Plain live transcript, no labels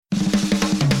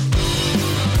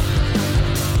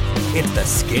It's the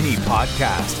Skinny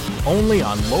Podcast, only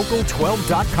on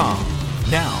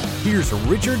Local12.com. Now, here's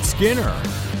Richard Skinner.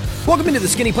 Welcome into the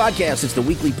Skinny Podcast. It's the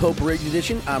weekly Potpourri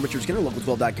edition. I'm Richard Skinner,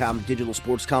 Local12.com digital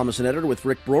sports columnist and editor with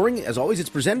Rick Broering. As always, it's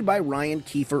presented by Ryan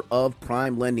Kiefer of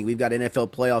Prime Lending. We've got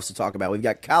NFL playoffs to talk about. We've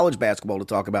got college basketball to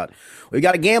talk about. We've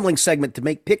got a gambling segment to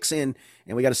make picks in,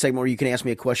 and we got a segment where you can ask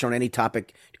me a question on any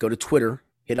topic. Go to Twitter.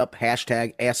 Hit up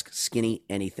hashtag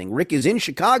AskSkinnyAnything. Rick is in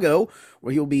Chicago,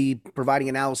 where he'll be providing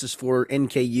analysis for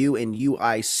NKU and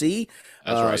UIC.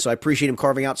 That's right. So I appreciate him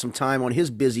carving out some time on his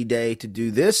busy day to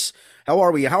do this. How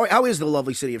are we? How is the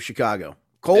lovely city of Chicago?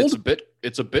 Cold?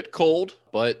 It's a bit cold,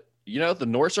 but you know, the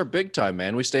Norths are big time,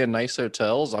 man. We stay in nice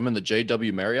hotels. I'm in the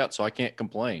JW Marriott, so I can't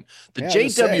complain. The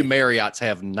JW Marriotts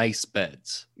have nice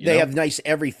beds. They have nice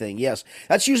everything, yes.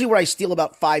 That's usually where I steal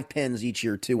about 5 pens each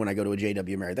year, too, when I go to a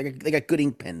JW Marriott. They got good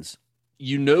ink pens.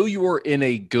 You know you are in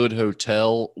a good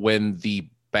hotel when the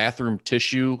bathroom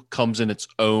tissue comes in its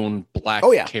own black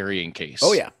carrying case.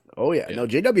 Oh, yeah. No,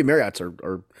 JW Marriotts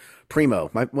are primo.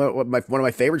 One of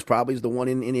my favorites probably is the one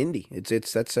in Indy.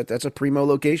 That's a primo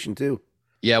location, too.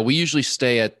 Yeah, we usually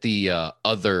stay at the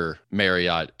other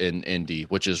Marriott in Indy,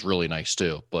 which is really nice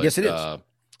too. But, yes, it is.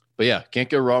 But yeah, can't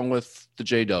go wrong with the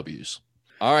JWs.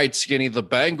 All right, Skinny, the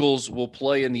Bengals will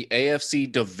play in the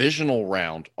AFC divisional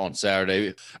round on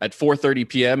Saturday at 4:30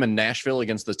 p.m. in Nashville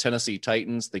against the Tennessee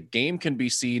Titans. The game can be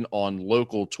seen on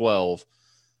Local 12.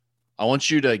 I want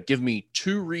you to give me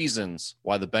 2 reasons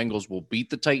why the Bengals will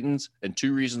beat the Titans and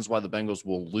 2 reasons why the Bengals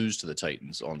will lose to the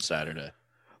Titans on Saturday.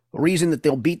 The reason that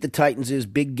they'll beat the Titans is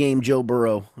big game Joe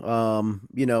Burrow. And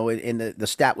the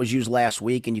stat was used last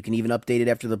week, and you can even update it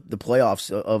after the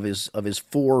playoffs of his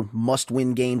 4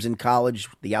 must-win games in college: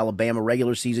 the Alabama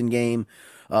regular season game,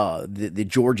 the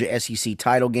Georgia SEC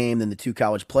title game, then the 2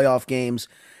 college playoff games,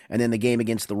 and then the game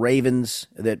against the Ravens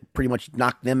that pretty much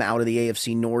knocked them out of the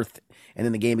AFC North, and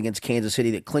then the game against Kansas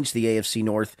City that clinched the AFC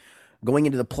North. Going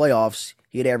into the playoffs,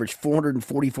 he had averaged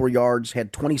 444 yards,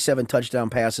 had 27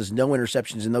 touchdown passes, no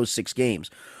interceptions in those 6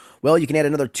 games. Well, you can add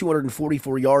another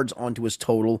 244 yards onto his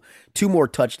total, 2 more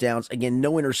touchdowns, again,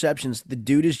 no interceptions. The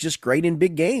dude is just great in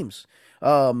big games.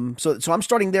 So I'm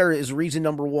starting there as reason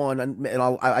number 1, and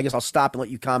I guess I'll stop and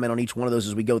let you comment on each one of those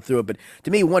as we go through it. But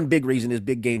to me, one big reason is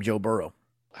big game Joe Burrow.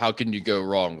 How can you go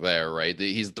wrong there, right?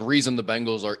 He's the reason the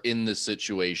Bengals are in this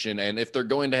situation. And if they're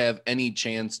going to have any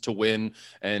chance to win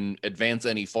and advance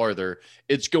any farther,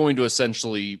 it's going to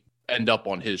essentially end up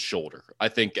on his shoulder. I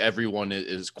think everyone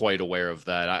is quite aware of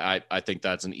that. I think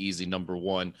that's an easy number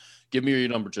 1. Give me your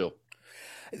number 2.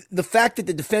 The fact that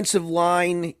the defensive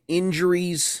line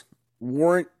injuries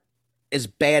weren't as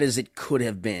bad as it could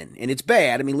have been. And it's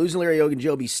bad. I mean, losing Larry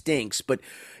Ogunjobi stinks, but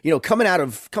coming out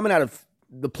of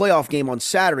the playoff game on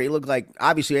Saturday, it looked like,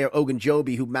 obviously,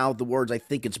 Ogunjobi, who mouthed the words, "I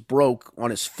think it's broke," on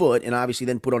his foot, and obviously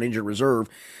then put on injured reserve.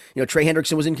 Trey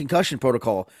Hendrickson was in concussion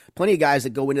protocol. Plenty of guys that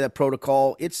go into that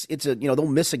protocol, it's they'll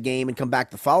miss a game and come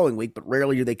back the following week, but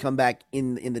rarely do they come back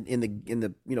in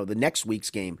the next week's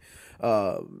game.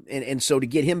 And so to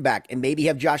get him back, and maybe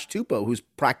have Josh Tupou, who's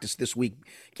practiced this week,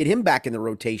 get him back in the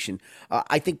rotation.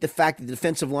 I think the fact that the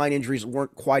defensive line injuries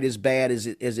weren't quite as bad as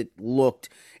it looked,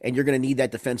 and you're going to need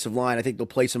that defensive line. I think they'll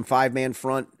play some 5-man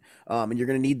front, and you're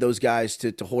going to need those guys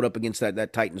to hold up against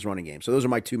that Titans running game. So those are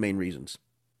my 2 main reasons.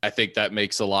 I think that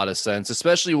makes a lot of sense,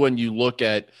 especially when you look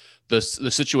at the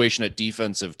situation at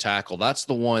defensive tackle. That's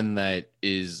the one that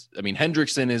is,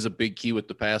 Hendrickson is a big key with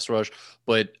the pass rush,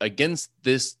 but against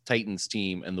this Titans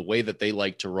team and the way that they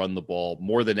like to run the ball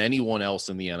more than anyone else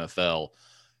in the NFL,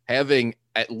 having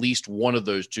at least one of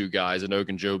those 2 guys, and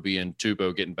Ogunjobi and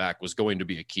Tupou, getting back was going to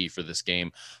be a key for this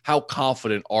game. How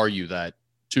confident are you that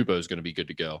Tupou is going to be good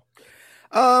to go?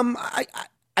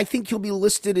 I think he'll be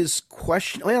listed as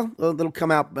question. Well, it'll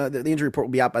come out. The injury report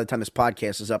will be out by the time this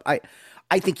podcast is up.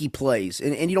 I think he plays,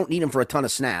 and you don't need him for a ton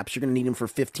of snaps. You're going to need him for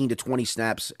 15 to 20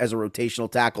 snaps as a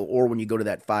rotational tackle, or when you go to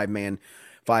that 5-man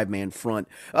front.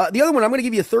 The other one, I'm going to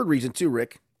give you a third reason too,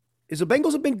 Rick, is the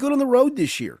Bengals have been good on the road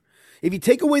this year. If you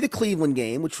take away the Cleveland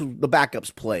game, which the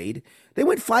backups played, they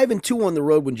went 5-2 on the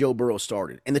road when Joe Burrow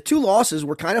started. And the 2 losses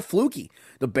were kind of fluky.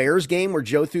 The Bears game where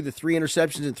Joe threw the 3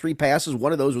 interceptions and 3 passes,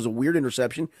 one of those was a weird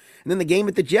interception. And then the game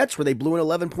at the Jets where they blew an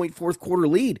 11-point fourth quarter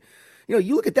lead.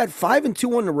 You look at that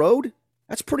 5-2 on the road,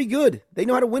 that's pretty good. They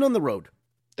know how to win on the road.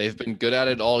 They've been good at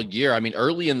it all year.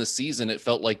 Early in the season, it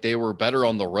felt like they were better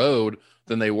on the road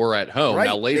than they were at home. Right,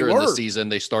 now, later in the season,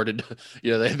 they started,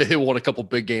 they won a couple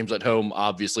big games at home,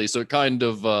 obviously. So it kind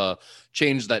of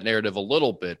changed that narrative a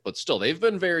little bit. But still, they've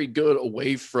been very good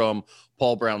away from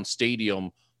Paul Brown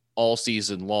Stadium all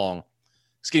season long.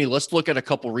 Skinny, let's look at a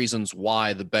couple reasons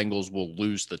why the Bengals will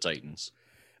lose the Titans.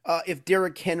 If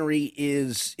Derrick Henry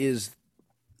is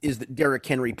the Derrick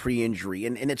Henry pre-injury,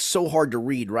 and it's so hard to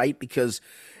read, right? Because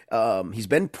he's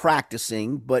been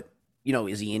practicing, but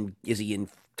is he in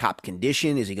top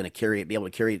condition? Is he going to be able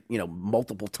to carry it,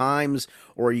 multiple times,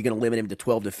 or are you going to limit him to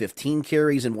 12 to 15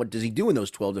 carries? And what does he do in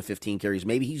those 12 to 15 carries?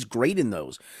 Maybe he's great in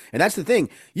those, and that's the thing.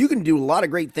 You can do a lot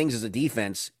of great things as a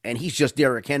defense, and he's just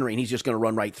Derrick Henry, and he's just going to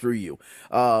run right through you.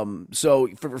 So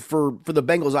for the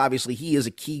Bengals, obviously, he is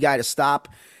a key guy to stop.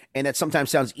 And that sometimes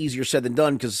sounds easier said than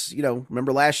done because,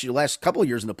 remember last couple of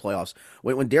years in the playoffs,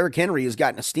 when Derrick Henry has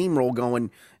gotten a steamroll going,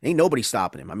 ain't nobody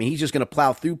stopping him. I mean, he's just going to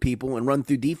plow through people and run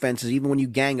through defenses even when you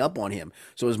gang up on him.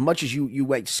 So as much as you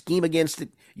might scheme against it,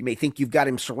 you may think you've got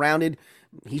him surrounded.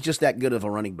 He's just that good of a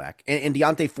running back. And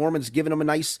Deontay Foreman's given him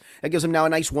that gives him now a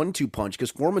nice 1-2 punch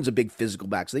because Foreman's a big physical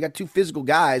back. So they got two physical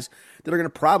guys that are going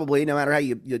to probably, no matter how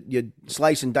you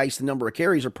slice and dice the number of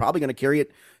carries, are probably going to carry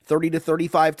it 30 to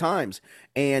 35 times.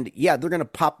 And yeah, they're going to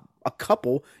pop a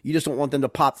couple. You just don't want them to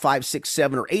pop 5, 6,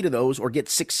 7, or 8 of those or get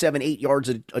 6, 7, 8 yards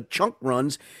a chunk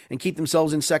runs and keep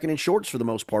themselves in second and shorts for the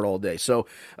most part all day. So,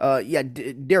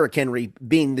 Derrick Henry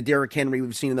being the Derrick Henry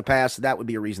we've seen in the past, that would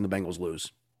be a reason the Bengals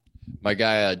lose. My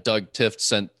guy, Doug Tift,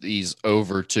 sent these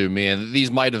over to me, and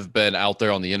these might have been out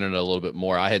there on the internet a little bit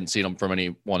more. I hadn't seen them from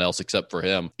anyone else except for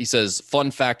him. He says, fun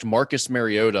fact, Marcus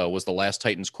Mariota was the last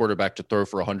Titans quarterback to throw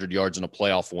for 100 yards in a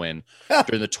playoff win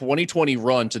during the 2020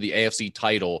 run to the AFC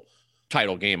title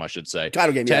game, I should say.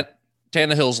 Title game, yeah.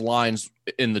 Tannehill's lines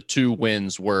in the 2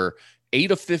 wins were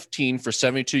 8 of 15 for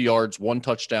 72 yards, 1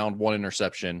 touchdown, 1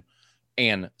 interception,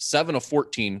 and 7 of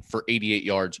 14 for 88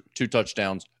 yards, 2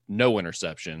 touchdowns, no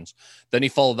interceptions. Then he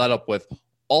followed that up with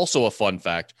also a fun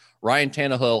fact. Ryan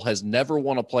Tannehill has never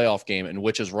won a playoff game in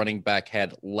which his running back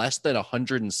had less than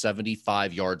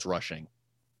 175 yards rushing.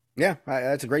 Yeah,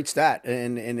 that's a great stat.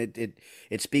 And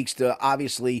it speaks to,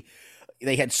 obviously,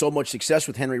 they had so much success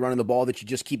with Henry running the ball that you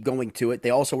just keep going to it.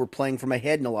 They also were playing from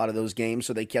ahead in a lot of those games,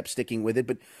 so they kept sticking with it.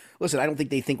 But listen, I don't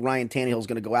think they think Ryan Tannehill is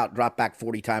going to go out, drop back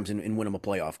 40 times, and win them a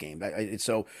playoff game.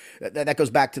 So that goes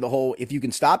back to the whole, if you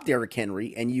can stop Derrick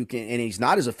Henry and he's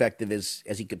not as effective as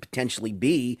he could potentially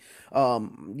be,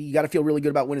 you got to feel really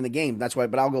good about winning the game. That's why.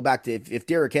 But I'll go back to if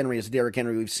Derrick Henry is Derrick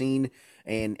Henry we've seen,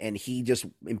 and he just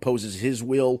imposes his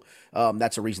will,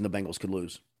 that's a reason the Bengals could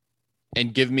lose.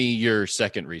 And give me your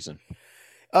second reason.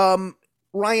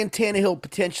 Ryan Tannehill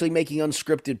potentially making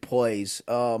unscripted plays.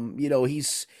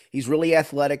 He's really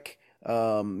athletic. He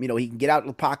can get out of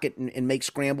the pocket and make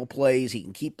scramble plays. He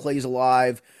can keep plays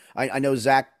alive. I know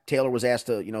Zach Taylor was asked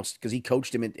to, because he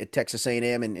coached him at Texas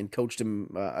A&M and coached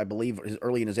him, I believe,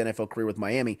 early in his NFL career with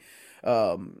Miami.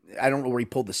 I don't know where he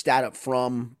pulled the stat up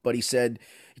from, but he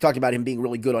talked about him being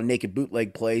really good on naked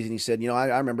bootleg plays, and he said,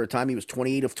 I remember a time he was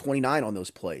 28 of 29 on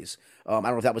those plays. I don't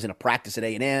know if that was in a practice at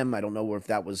A&M. I don't know if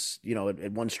that was,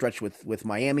 at one stretch with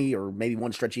Miami or maybe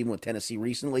one stretch even with Tennessee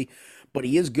recently. But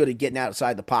he is good at getting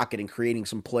outside the pocket and creating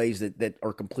some plays that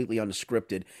are completely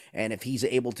unscripted. And if he's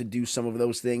able to do some of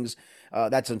those things,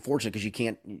 that's unfortunate because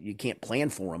you can't plan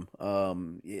for him.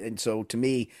 And so to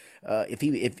me,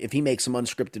 if he makes some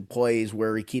unscripted plays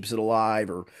where he keeps it alive,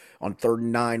 or on 3rd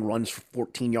and 9 runs for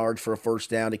 14 yards for a first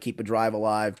down to keep a drive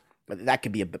alive, that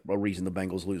could be a reason the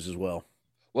Bengals lose as well.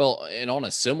 Well, and on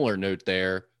a similar note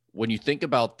there, when you think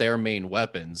about their main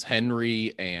weapons,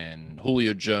 Henry and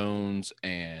Julio Jones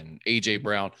and A.J.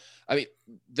 Brown, I mean,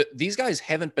 these guys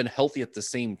haven't been healthy at the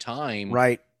same time,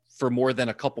 right, for more than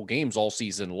a couple games all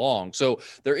season long. So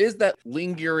there is that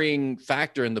lingering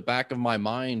factor in the back of my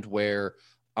mind where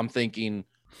I'm thinking,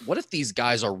 what if these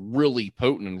guys are really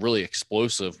potent and really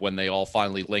explosive when they all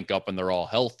finally link up and they're all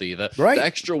healthy? The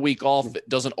extra week off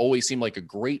doesn't always seem like a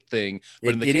great thing,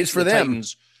 but in the case of the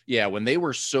Titans, yeah, when they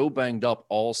were so banged up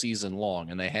all season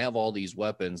long and they have all these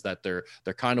weapons that they're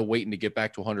kind of waiting to get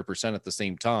back to 100% at the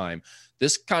same time,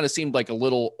 this kind of seemed like a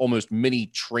little almost mini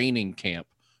training camp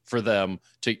for them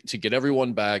to get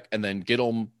everyone back and then get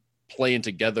them playing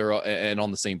together and on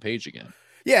the same page again.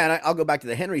 Yeah, and I'll go back to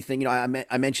the Henry thing. I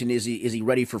mentioned, is he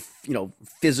ready for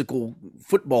physical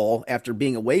football after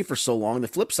being away for so long? The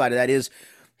flip side of that is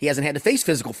he hasn't had to face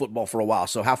physical football for a while.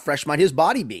 So how fresh might his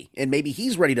body be? And maybe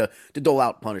he's ready to dole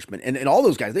out punishment. And all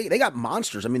those guys, they got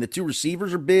monsters. I mean, the 2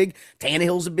 receivers are big.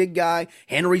 Tannehill's a big guy.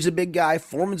 Henry's a big guy.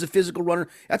 Foreman's a physical runner.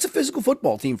 That's a physical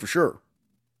football team for sure.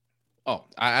 Oh,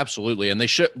 absolutely. And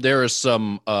there is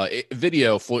some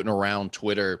video floating around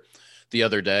Twitter the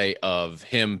other day of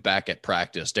him back at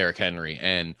practice, Derrick Henry,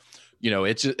 and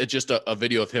it's just a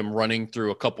video of him running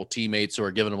through a couple teammates who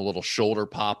are giving him a little shoulder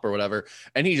pop or whatever.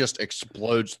 And he just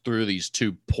explodes through these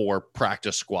two poor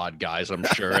practice squad guys, I'm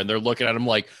sure. And they're looking at him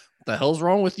like, what the hell's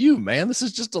wrong with you, man? This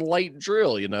is just a light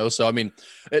drill, So, I mean,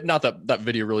 not that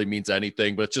video really means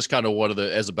anything, but it's just kind of one of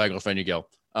as a Bengals fan, you go,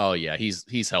 oh yeah,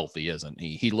 he's healthy, isn't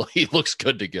he? He looks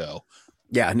good to go.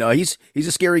 Yeah, no, he's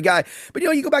a scary guy. But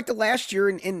you go back to last year,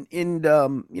 and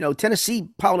Tennessee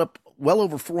piled up well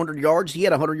over 400 yards. He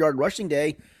had a 100-yard rushing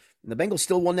day, and the Bengals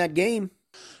still won that game.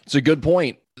 It's a good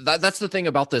point. That's the thing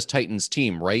about this Titans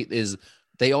team, right? Is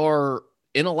they are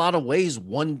in a lot of ways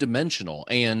one-dimensional,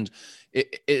 and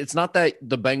it's not that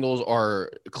the Bengals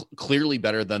are clearly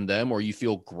better than them, or you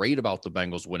feel great about the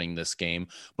Bengals winning this game,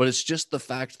 but it's just the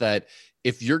fact that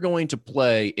if you're going to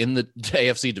play in the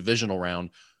AFC divisional round,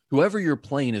 whoever you're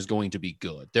playing is going to be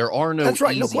good. There are no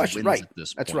easy no question. wins at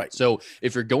this point. That's right. So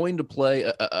if you're going to play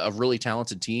a really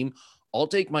talented team, I'll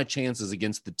take my chances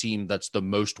against the team that's the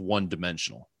most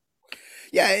one-dimensional.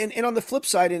 Yeah, and on the flip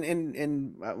side,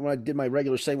 and when I did my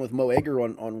regular segment with Mo Egger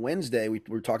on Wednesday, we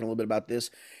were talking a little bit about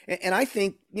this. And I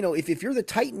think, if you're the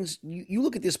Titans, you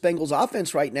look at this Bengals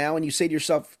offense right now and you say to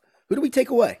yourself, who do we take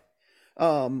away?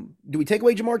 Do we take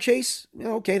away Jamar Chase?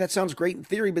 Okay, that sounds great in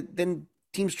theory, but then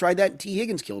teams tried that and T.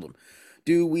 Higgins killed him.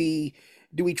 Do we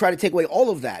try to take away all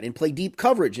of that and play deep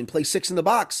coverage and play 6 in the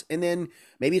box? And then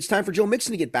maybe it's time for Joe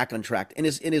Mixon to get back on track. And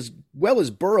as well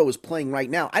as Burrow is playing right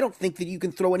now, I don't think that you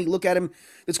can throw any look at him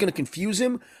that's going to confuse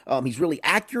him. He's really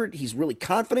accurate. He's really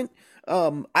confident.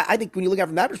 I think when you look at it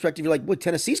from that perspective, you're like, well,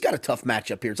 Tennessee's got a tough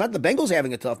matchup here. It's not the Bengals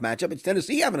having a tough matchup. It's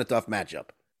Tennessee having a tough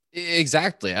matchup.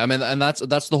 Exactly. I mean, and that's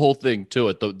the whole thing to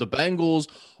it. The Bengals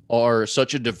are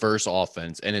such a diverse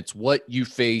offense, and it's what you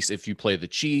face if you play the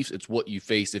Chiefs. It's what you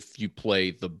face if you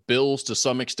play the Bills to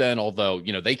some extent, although,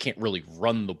 they can't really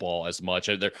run the ball as much.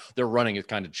 They're running as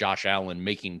kind of Josh Allen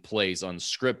making plays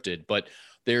unscripted, but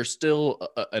they're still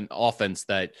an offense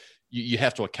that you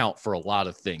have to account for a lot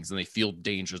of things, and they feel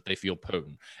dangerous. They feel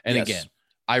potent. And yes. Again,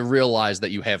 I realize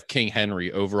that you have King Henry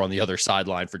over on the other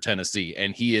sideline for Tennessee,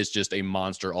 and he is just a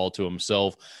monster all to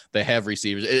himself. They have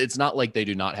receivers. It's not like they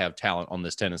do not have talent on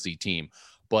this Tennessee team,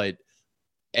 but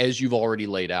as you've already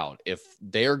laid out, if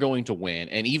they're going to win,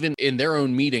 and even in their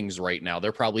own meetings right now,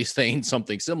 they're probably saying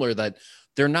something similar, that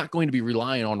they're not going to be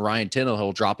relying on Ryan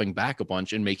Tannehill dropping back a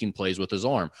bunch and making plays with his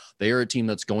arm. They are a team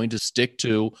that's going to stick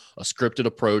to a scripted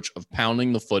approach of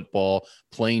pounding the football,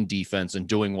 playing defense, and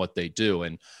doing what they do.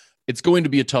 And it's going to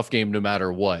be a tough game no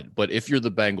matter what. But if you're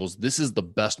the Bengals, this is the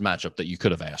best matchup that you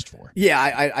could have asked for. Yeah,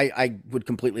 I would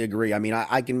completely agree. I mean,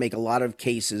 I can make a lot of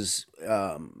cases,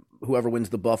 whoever wins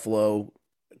the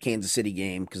Buffalo-Kansas City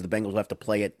game, because the Bengals will have to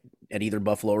play it at either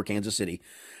Buffalo or Kansas City,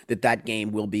 that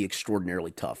game will be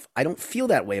extraordinarily tough. I don't feel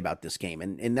that way about this game,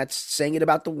 and that's saying it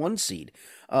about the 1 seed.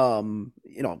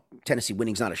 Tennessee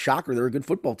winning's not a shocker. They're a good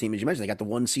football team, as you mentioned. They got the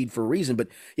 1 seed for a reason. But,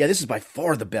 yeah, this is by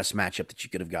far the best matchup that you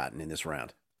could have gotten in this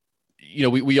round.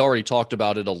 We already talked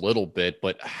about it a little bit,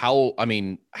 but how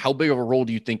big of a role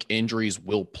do you think injuries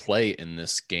will play in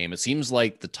this game? It seems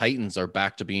like the Titans are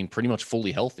back to being pretty much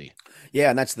fully healthy.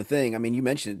 Yeah, and that's the thing. I mean, you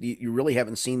mentioned it, you really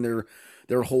haven't seen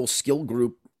their whole skill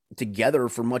group together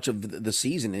for much of the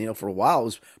season. And, for a while it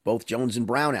was both Jones and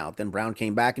Brown out. Then Brown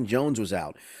came back and Jones was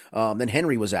out. Then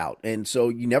Henry was out. And so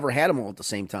you never had them all at the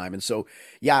same time. And so,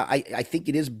 yeah, I think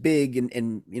it is big.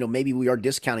 And maybe we are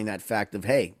discounting that fact of,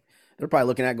 hey, they're probably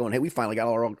looking at going, hey, we finally got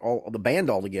all the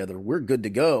band all together. We're good to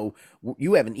go.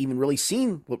 You haven't even really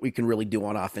seen what we can really do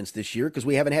on offense this year because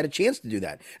we haven't had a chance to do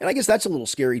that. And I guess that's a little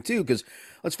scary too because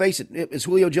let's face it, is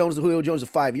Julio Jones the Julio Jones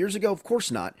of 5 years ago? Of course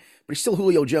not. But he's still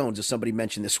Julio Jones, as somebody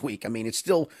mentioned this week. I mean, he's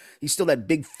still that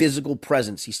big physical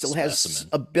presence. He still has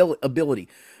ability.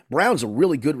 Brown's a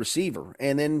really good receiver.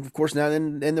 And then, of course,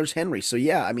 then there's Henry. So,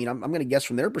 yeah, I mean, I'm going to guess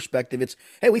from their perspective, it's,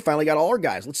 hey, we finally got all our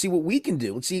guys. Let's see what we can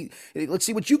do. Let's see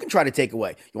what you can try to take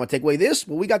away. You want to take away this?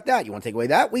 Well, we got that. You want to take away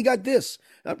that? We got this.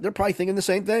 They're probably thinking the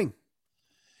same thing.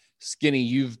 Skinny,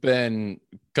 you've been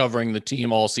covering the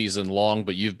team all season long,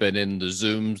 but you've been in the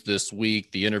Zooms this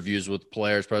week, the interviews with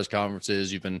players, press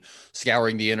conferences. You've been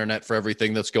scouring the internet for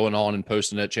everything that's going on and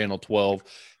posting at Channel 12.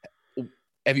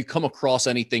 Have you come across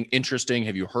anything interesting?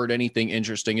 Have you heard anything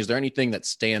interesting? Is there anything that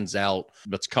stands out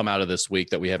that's come out of this week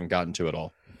that we haven't gotten to at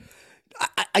all?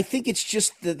 I think it's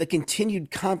just the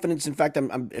continued confidence. In fact,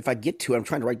 if I get to it, I'm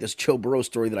trying to write this Joe Burrow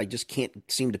story that I just can't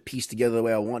seem to piece together the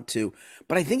way I want to.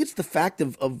 But I think it's the fact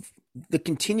of the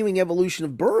continuing evolution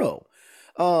of Burrow.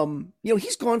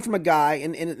 He's gone from a guy,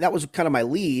 and that was kind of my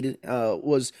lead,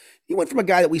 was he went from a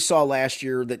guy that we saw last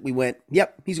year that we went,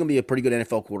 yep, he's going to be a pretty good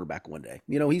NFL quarterback one day.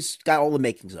 He's got all the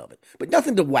makings of it, but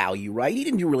nothing to wow you, right? He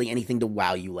didn't do really anything to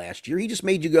wow you last year. He just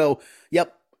made you go,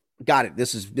 yep, got it.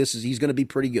 This is he's going to be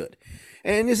pretty good.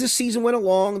 And as this season went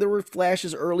along, there were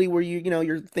flashes early where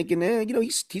you're thinking,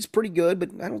 he's pretty good, but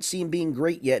I don't see him being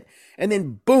great yet. And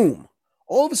then boom,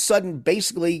 all of a sudden,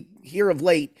 basically here of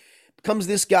late, comes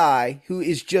this guy who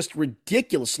is just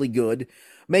ridiculously good,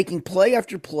 making play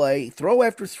after play, throw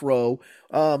after throw,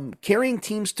 carrying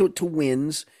teams to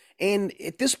wins. And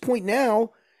at this point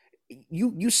now,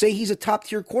 you say he's a top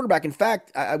tier quarterback. In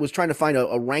fact, I was trying to find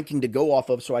a ranking to go off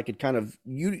of so I could kind of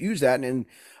use that. And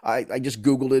I just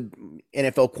Googled it,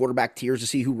 NFL quarterback tiers to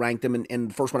see who ranked them. And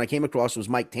the first one I came across was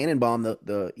Mike Tannenbaum,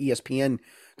 the ESPN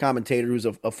commentator who's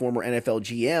a former NFL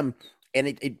GM. And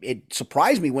it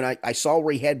surprised me when I saw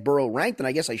where he had Burrow ranked, and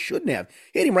I guess I shouldn't have.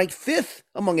 He had him ranked 5th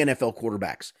among NFL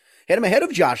quarterbacks. Had him ahead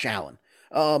of Josh Allen.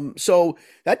 So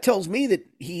that tells me that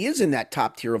he is in that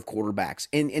top tier of quarterbacks.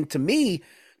 And to me,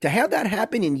 to have that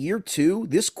happen in year 2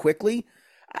 this quickly,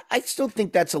 I still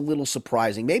think that's a little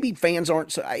surprising. Maybe fans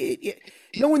aren't.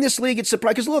 In this league, it's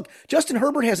surprising. Because look, Justin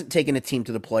Herbert hasn't taken a team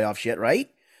to the playoffs yet, right?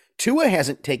 Tua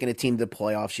hasn't taken a team to the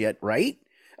playoffs yet, right?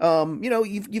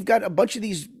 You've got a bunch of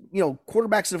these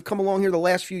quarterbacks that have come along here the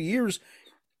last few years.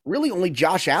 Really, only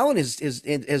Josh Allen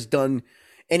has done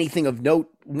anything of note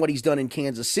what he's done in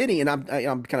Kansas City, and I'm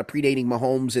kind of predating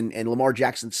Mahomes and Lamar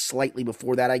Jackson slightly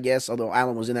before that, I guess. Although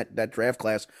Allen was in that draft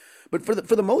class, but for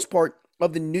the most part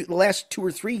of the last 2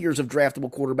 or 3 years of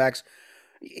draftable quarterbacks,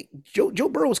 Joe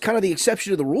Burrow is kind of the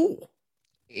exception to the rule.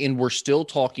 And we're still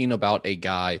talking about a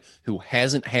guy who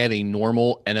hasn't had a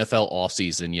normal NFL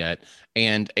offseason yet,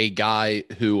 and a guy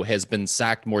who has been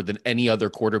sacked more than any other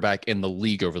quarterback in the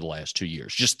league over the last 2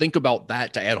 years. Just think about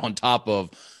that to add on top of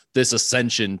this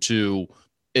ascension to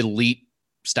elite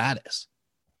status.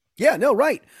 Yeah, no,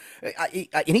 right.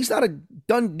 And he's not a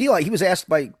done deal. He was asked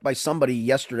by somebody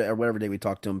yesterday or whatever day we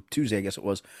talked to him, Tuesday, I guess it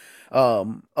was,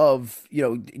 do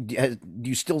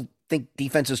you still think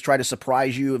defenses try to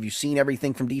surprise you? Have you seen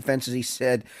everything from defenses? He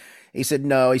said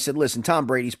no. He said, listen, Tom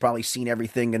Brady's probably seen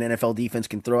everything an NFL defense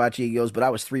can throw at you. He goes, but I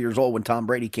was 3 years old when Tom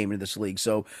Brady came into this league,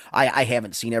 so I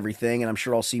haven't seen everything, and I'm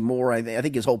sure I'll see more. I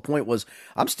think his whole point was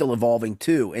I'm still evolving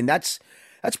too, and that's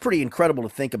pretty incredible to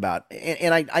think about.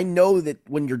 And I know that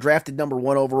when you're drafted number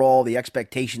 1 overall, the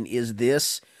expectation is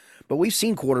this, but we've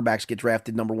seen quarterbacks get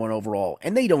drafted number 1 overall,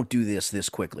 and they don't do this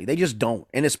quickly. They just don't,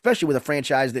 and especially with a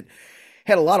franchise that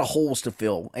had a lot of holes to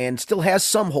fill and still has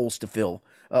some holes to fill,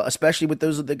 especially with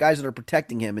the guys that are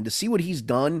protecting him. And to see what he's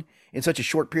done in such a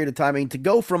short period of time, I mean, to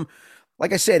go from,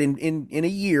 like I said, in a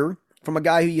year, from a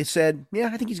guy who you said, yeah,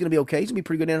 I think he's going to be okay. He's going to be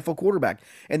a pretty good NFL quarterback.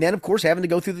 And then, of course, having to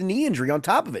go through the knee injury on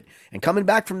top of it and coming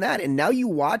back from that. And now you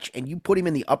watch and you put him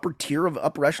in the upper tier of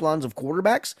upper echelons of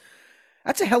quarterbacks.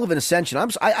 That's a hell of an ascension.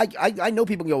 I know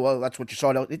people go, well, that's what you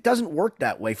saw. It doesn't work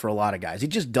that way for a lot of guys. It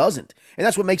just doesn't. And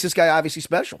that's what makes this guy obviously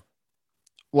special.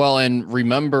 Well, and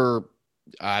remember,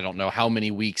 I don't know how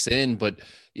many weeks in, but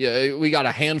yeah, we got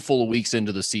a handful of weeks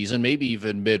into the season, maybe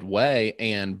even midway,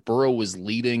 and Burrow was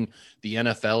leading the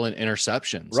NFL in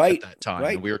interceptions at that time.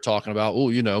 Right. And we were talking about,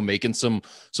 making some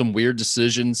weird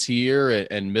decisions here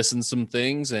and missing some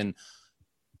things. And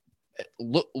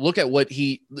look at what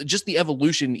just the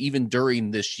evolution even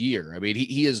during this year. I mean,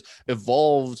 he has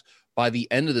evolved by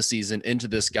the end of the season into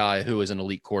this guy who is an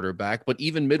elite quarterback, but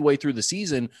even midway through the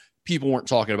season, people weren't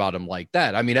talking about him like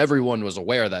that. I mean, everyone was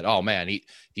aware that, oh man,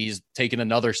 he's taken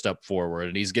another step forward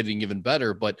and he's getting even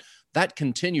better, but that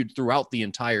continued throughout the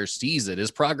entire season.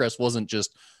 His progress wasn't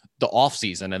just the off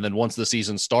season. And then once the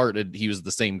season started, he was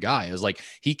the same guy. It was like,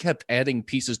 he kept adding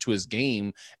pieces to his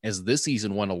game as this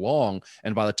season went along.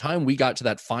 And by the time we got to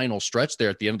that final stretch there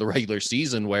at the end of the regular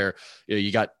season, where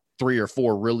you got 3 or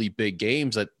 4 really big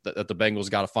games that the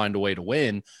Bengals got to find a way to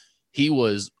win, he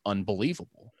was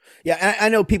unbelievable. Yeah, I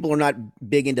know people are not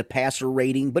big into passer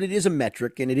rating, but it is a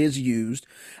metric and it is used.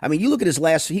 I mean, you look at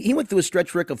his he went through a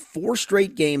stretch, Rick, of 4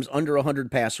 straight games under 100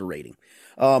 passer rating.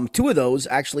 2 of those,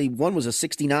 actually, one was a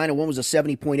 69 and one was a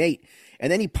 70.8.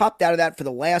 And then he popped out of that for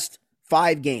the last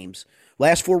 5 games.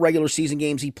 Last 4 regular season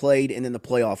games he played, and then the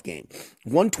playoff game.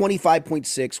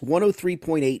 125.6,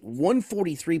 103.8,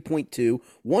 143.2,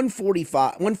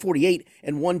 148,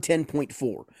 and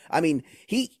 110.4. I mean,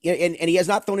 he has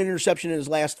not thrown an interception in his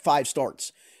last 5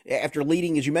 starts. After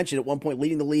leading, as you mentioned, at one point,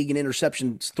 leading the league in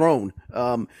interceptions thrown.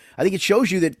 I think it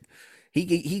shows you that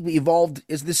he evolved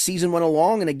as this season went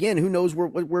along. And again, who knows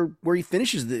where he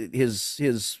finishes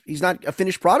he's not a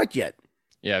finished product yet.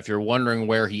 Yeah, if you're wondering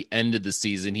where he ended the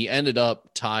season, he ended up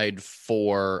tied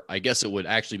for, I guess it would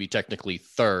actually be technically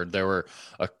third. There were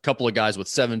a couple of guys with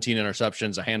 17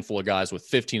 interceptions, a handful of guys with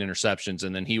 15 interceptions,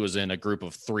 and then he was in a group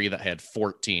of 3 that had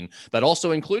 14. That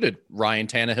also included Ryan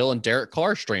Tannehill and Derek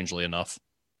Carr, strangely enough.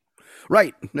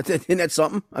 Right. Isn't that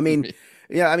something? I mean,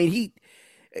 yeah, I mean,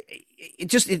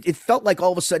 it felt like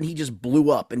all of a sudden he just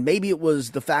blew up. And maybe it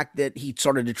was the fact that he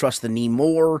started to trust the knee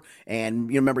more. And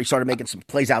you remember he started making some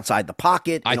plays outside the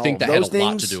pocket. I and think all that of those had a lot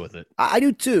things. to do with it. I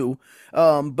do too.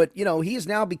 But, you know, he has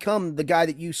now become the guy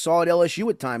that you saw at LSU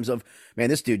at times of, man,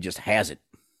 this dude just has it.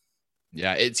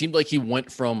 Yeah, it seemed like he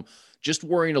went from just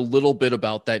worrying a little bit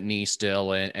about that knee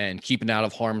still and keeping out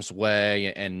of harm's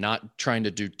way and not trying to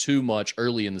do too much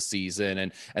early in the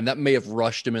season. And that may have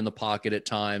rushed him in the pocket at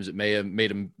times. It may have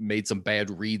made some bad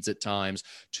reads at times,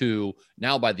 to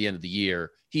now by the end of the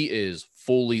year, he is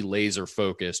fully laser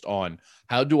focused on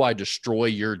how do I destroy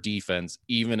your defense,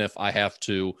 even if I have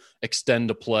to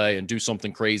extend a play and do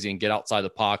something crazy and get outside the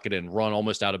pocket and run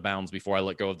almost out of bounds before I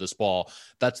let go of this ball.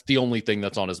 That's the only thing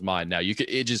that's on his mind now.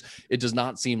 It does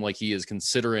not seem like he is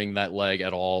considering that leg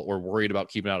at all, or worried about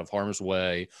keeping out of harm's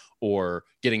way, or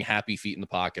getting happy feet in the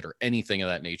pocket, or anything of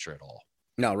that nature at all.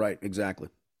 No, right. Exactly.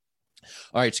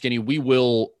 All right, Skinny, we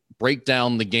will break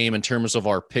down the game in terms of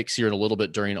our picks here in a little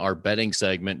bit during our betting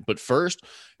segment. But first,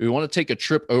 we want to take a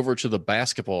trip over to the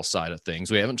basketball side of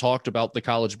things. We haven't talked about the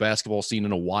college basketball scene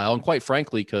in a while, and quite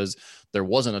frankly, because there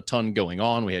wasn't a ton going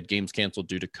on. We had games canceled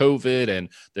due to COVID, and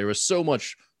there was so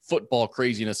much football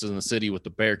craziness in the city with the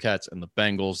Bearcats and the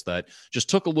Bengals that just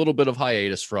took a little bit of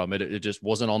hiatus from it. It just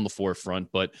wasn't on the forefront,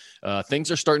 but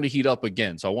things are starting to heat up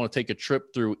again. So I want to take a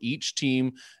trip through each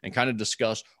team and kind of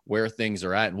discuss where things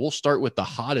are at. And we'll start with the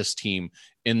hottest team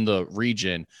in the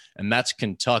region, and that's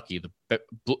Kentucky.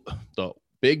 The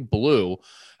Big Blue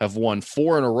have won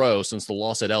 4 in a row since the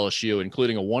loss at LSU,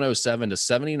 including a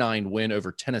 107-79 win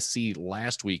over Tennessee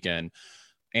last weekend.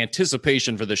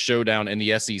 Anticipation for the showdown in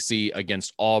the SEC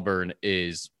against Auburn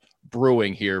is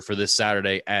brewing here for this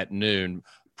Saturday at noon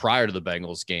prior to the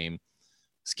Bengals game.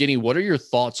 Skinny, what are your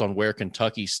thoughts on where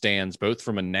Kentucky stands, both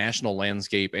from a national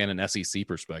landscape and an SEC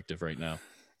perspective right now?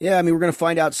 Yeah, I mean, we're going to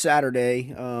find out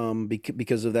Saturday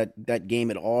because of that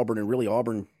game at Auburn, and really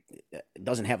Auburn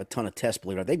doesn't have a ton of tests,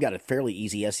 believe it or not. They've got a fairly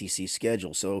easy SEC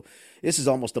schedule, so this is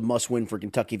almost a must-win for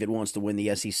Kentucky if it wants to win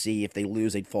the SEC. If they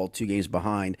lose, they'd fall 2 games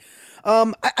behind.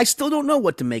 I still don't know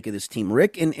what to make of this team,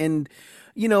 Rick, and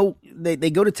you know,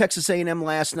 they go to Texas A&M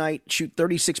last night, shoot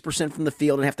 36% from the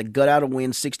field, and have to gut out a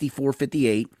win,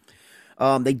 64-58.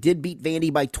 They did beat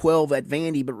Vandy by 12 at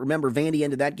Vandy, but remember, Vandy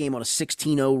ended that game on a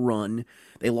 16-0 run.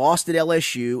 They lost at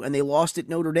LSU, and they lost at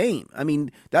Notre Dame. I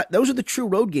mean, those are the true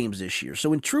road games this year.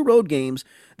 So in true road games,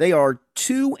 they are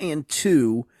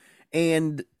 2-2,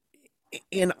 and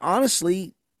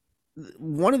honestly,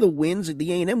 one of the wins at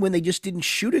the A&M when they just didn't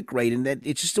shoot it great, and that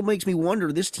it just still makes me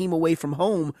wonder, this team away from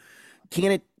home,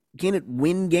 can it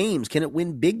win games? Can it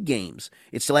win big games?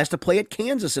 It still has to play at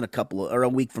Kansas in a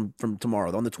week from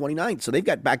tomorrow on the 29th. So they've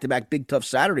got back-to-back big tough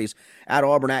Saturdays at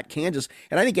Auburn, at Kansas.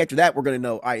 And I think after that, we're going to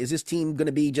know, all right, is this team going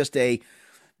to be just a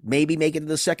maybe make it to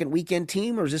the second weekend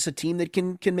team, or is this a team that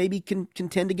can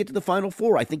contend to get to the Final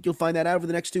Four? I think you'll find that out over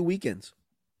the next 2 weekends.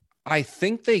 I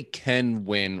think they can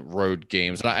win road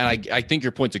games. And I think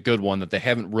your point's a good one, that they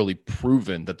haven't really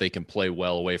proven that they can play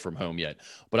well away from home yet.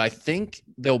 But I think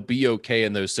they'll be okay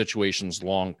in those situations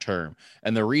long term.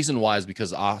 And the reason why is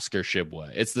because Oscar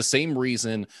Tshiebwe. It's the same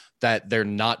reason that they're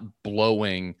not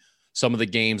blowing some of the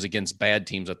games against bad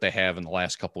teams that they have in the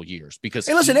last couple of years. Because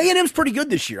hey, listen, A&M's pretty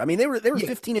good this year. I mean, they were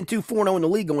 15-2, 4-0 in the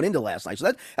league going into last night.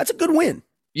 So that's a good win.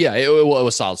 Yeah, it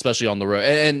was solid, especially on the road.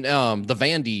 And the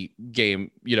Vandy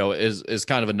game, you know, is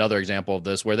kind of another example of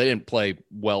this, where they didn't play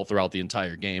well throughout the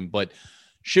entire game. But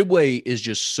Tshiebwe is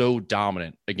just so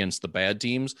dominant against the bad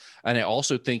teams. And I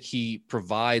also think he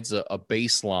provides a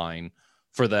baseline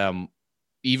for them,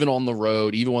 even on the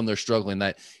road, even when they're struggling,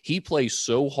 that he plays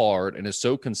so hard and is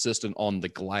so consistent on the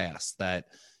glass that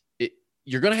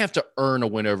you're going to have to earn a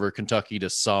win over Kentucky to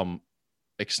some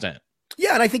extent.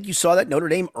 Yeah, and I think you saw that Notre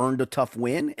Dame earned a tough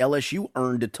win. LSU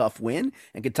earned a tough win,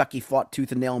 and Kentucky fought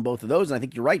tooth and nail in both of those. And I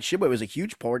think you're right. Tshiebwe was a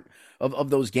huge part of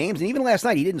those games. And even last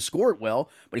night, he didn't score it well,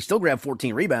 but he still grabbed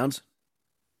 14 rebounds.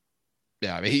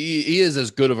 Yeah, I mean, he is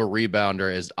as good of a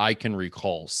rebounder as I can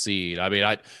recall seeing. I mean,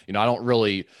 I don't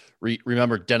really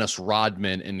remember Dennis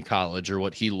Rodman in college or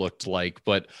what he looked like,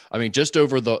 but I mean, just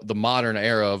over the modern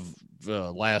era of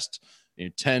the last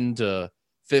 10 to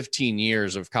 15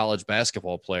 years of college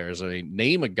basketball players. I mean,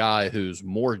 name a guy who's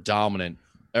more dominant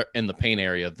in the paint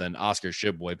area than Oscar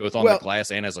Shibboy, both on the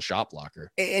glass and as a shot blocker.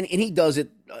 And he does it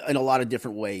in a lot of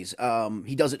different ways.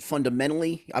 He does it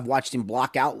fundamentally. I've watched him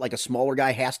block out like a smaller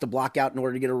guy has to block out in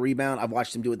order to get a rebound. I've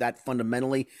watched him do it that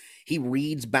fundamentally. He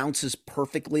reads bounces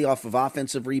perfectly off of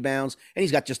offensive rebounds, and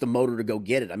he's got just a motor to go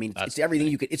get it. I mean, it's everything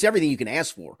you can. It's everything you can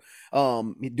ask for.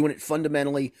 Doing it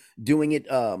fundamentally, doing it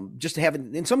just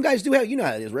having. And some guys do have. You know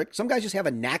how it is, Rick. Some guys just have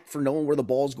a knack for knowing where the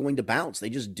ball's going to bounce. They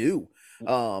just do.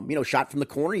 Shot from the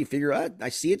corner, you figure, I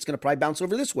see it's going to probably bounce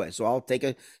over this way, so I'll take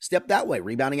a step that way,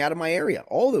 rebounding out of my area,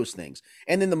 all those things.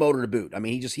 And then the motor to boot. I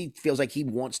mean, he feels like he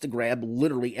wants to grab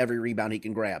literally every rebound he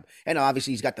can grab. And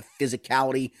obviously he's got the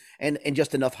physicality and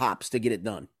just enough hops to get it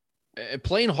done.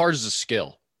 Playing hard is a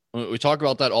skill. We talk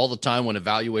about that all the time when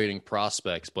evaluating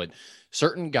prospects, but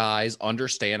certain guys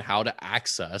understand how to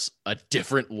access a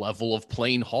different level of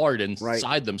playing hard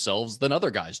inside themselves than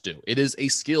other guys do. It is a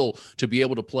skill to be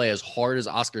able to play as hard as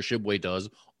Oscar Shibboy does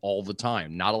all the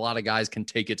time. Not a lot of guys can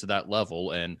take it to that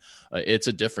level, and it's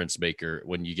a difference maker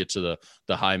when you get to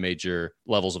the high major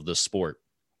levels of this sport.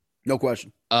 No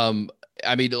question.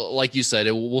 I mean, like you said,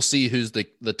 we'll see who's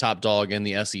the top dog in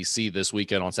the SEC this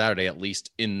weekend on Saturday, at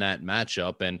least in that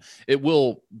matchup. And it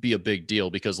will be a big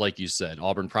deal because, like you said,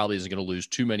 Auburn probably isn't going to lose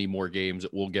too many more games.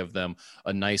 It will give them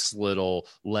a nice little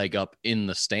leg up in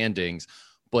the standings.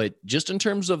 But just in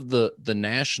terms of the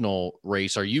national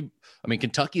race,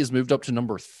 Kentucky has moved up to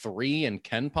number 3 in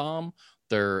KenPom.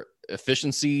 Their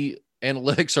efficiency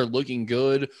analytics are looking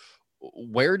good.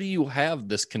 Where do you have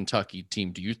this Kentucky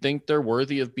team? Do you think they're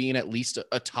worthy of being at least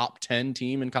a top 10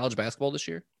 team in college basketball this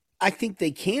year? I think they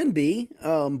can be,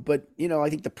 but, I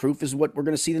think the proof is what we're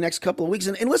going to see the next couple of weeks.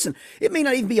 And listen, it may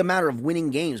not even be a matter of winning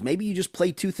games. Maybe you just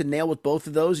play tooth and nail with both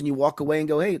of those and you walk away and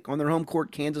go, hey, on their home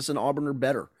court, Kansas and Auburn are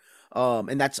better.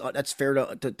 And that's fair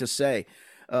to say.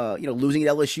 Losing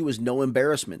at LSU was no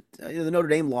embarrassment. The Notre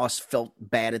Dame loss felt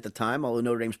bad at the time, although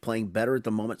Notre Dame's playing better at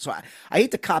the moment. So I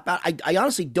hate to cop out. I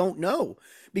honestly don't know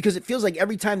because it feels like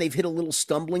every time they've hit a little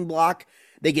stumbling block,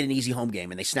 they get an easy home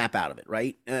game and they snap out of it,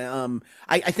 right?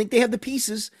 I think they have the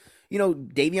pieces.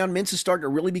 Davion Mintz is starting to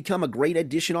really become a great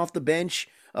addition off the bench.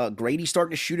 Grady's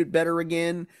starting to shoot it better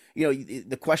again.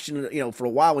 The question, for a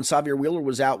while when Xavier Wheeler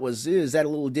was out was, is that a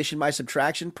little addition by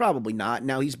subtraction? Probably not.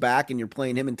 Now he's back and you're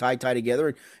playing him and Ty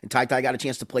together. And Ty got a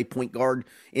chance to play point guard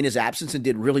in his absence and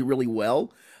did really, really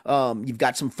well. You've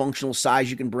got some functional size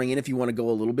you can bring in if you want to go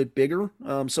a little bit bigger.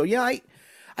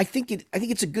 I think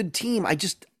it's a good team.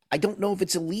 I don't know if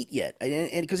it's elite yet,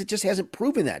 and because it just hasn't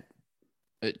proven that.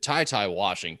 Ty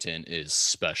Washington is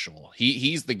special.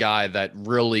 He's the guy that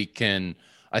really can,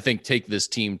 I think, take this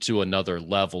team to another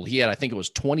level. He had, I think it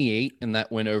was 28 in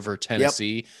that win over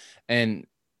Tennessee. Yep. And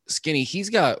Skinny, he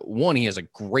has a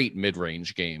great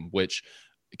mid-range game, which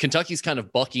Kentucky's kind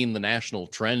of bucking the national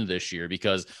trend this year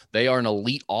because they are an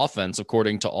elite offense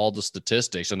according to all the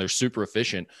statistics, and they're super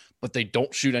efficient, but they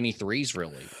don't shoot any threes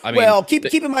really.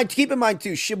 Keep in mind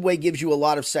too, Shibboy gives you a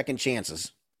lot of second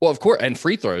chances. Well, of course, and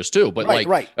free throws too. But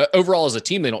right. Overall as a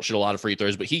team, they don't shoot a lot of free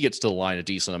throws, but he gets to the line a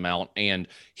decent amount, and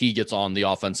he gets on the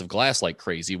offensive glass like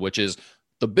crazy, which is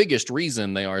the biggest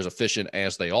reason they are as efficient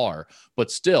as they are. But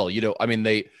still,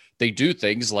 they do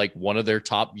things like one of their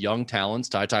top young talents,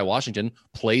 Ty Washington,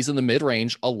 plays in the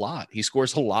mid-range a lot. He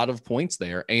scores a lot of points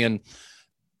there, and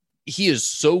he is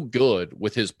so good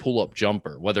with his pull-up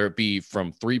jumper, whether it be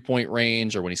from three-point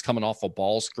range or when he's coming off a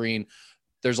ball screen.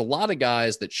 There's a lot of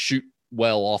guys that shoot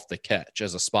well off the catch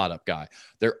as a spot up guy.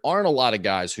 There aren't a lot of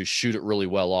guys who shoot it really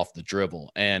well off the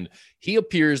dribble, and he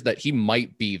appears that he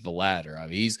might be the latter. I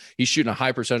mean, he's shooting a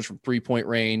high percentage from 3-point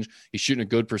range. He's shooting a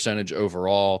good percentage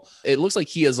overall. It looks like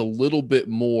he has a little bit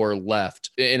more left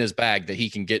in his bag that he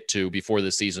can get to before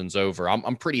the season's over.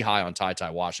 I'm pretty high on Ty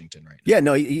Washington right now. Yeah,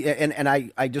 no, and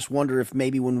I just wonder if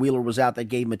maybe when Wheeler was out, that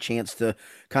gave him a chance to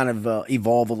kind of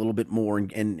evolve a little bit more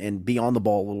and be on the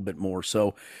ball a little bit more.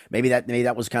 So maybe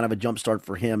that was kind of a jump start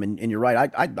for him. And you're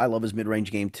right. I love his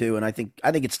mid-range game too, and I think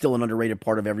it's still an underrated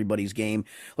part of everybody's game.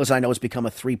 Listen, I know it's become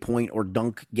a 3-point or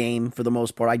dunk game for the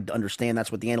most part. I understand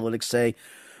that's what the analytics say,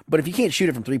 but if you can't shoot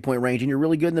it from 3-point range and you're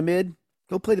really good in the mid,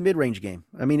 go play the mid-range game.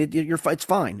 I mean, it's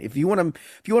fine. If you want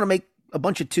to make a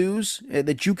bunch of twos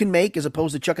that you can make as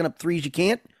opposed to chucking up threes you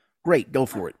can't, great, go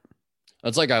for it.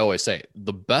 That's like I always say,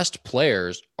 the best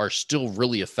players are still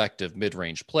really effective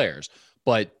mid-range players,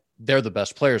 but they're the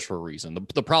best players for a reason.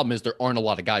 The problem is there aren't a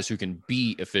lot of guys who can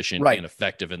be efficient and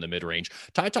effective in the mid-range.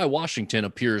 Ty Washington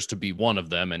appears to be one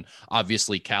of them, and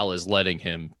obviously Cal is letting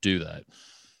him do that.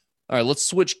 All right, let's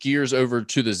switch gears over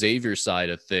to the Xavier side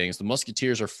of things. The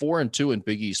Musketeers are 4-2 in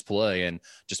Big East play, and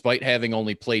despite having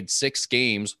only played 6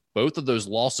 games, both of those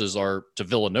losses are to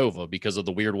Villanova because of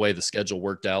the weird way the schedule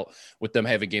worked out with them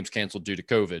having games canceled due to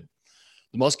COVID.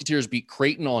 The Musketeers beat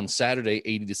Creighton on Saturday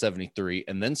 80-73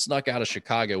 and then snuck out of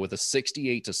Chicago with a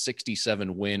 68-67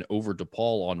 win over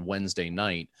DePaul on Wednesday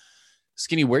night.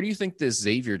 Skinny, where do you think this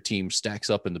Xavier team stacks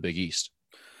up in the Big East?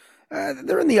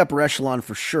 They're in the upper echelon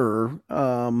for sure.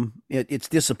 It's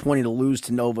disappointing to lose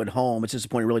to Nova at home. It's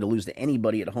disappointing really to lose to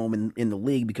anybody at home in the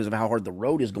league because of how hard the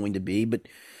road is going to be. But,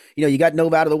 you got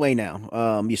Nova out of the way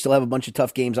now. You still have a bunch of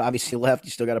tough games obviously left.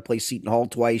 You still got to play Seton Hall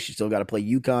twice. You still got to play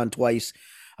UConn twice.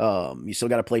 You still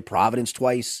got to play Providence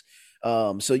twice.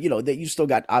 So, that you still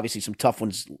got obviously some tough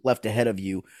ones left ahead of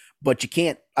you. But you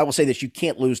can't, I will say this, you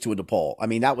can't lose to a DePaul. I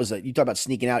mean, you talk about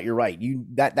sneaking out, you're right.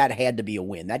 That had to be a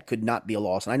win. That could not be a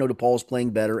loss. And I know DePaul's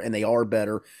playing better, and they are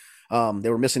better. They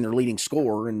were missing their leading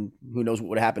scorer, and who knows what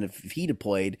would happen if he'd have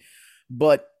played.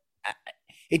 But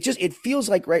it feels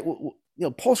like, right,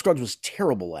 Paul Scruggs was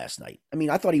terrible last night. I mean,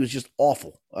 I thought he was just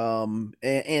awful.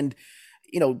 And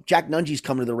Jack Nungy's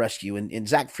coming to the rescue, and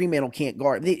Zach Fremantle can't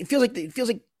guard. It feels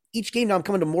like each game now I'm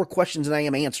coming to more questions than I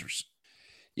am answers.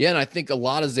 Yeah, and I think a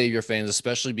lot of Xavier fans,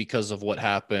 especially because of what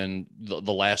happened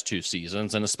the last 2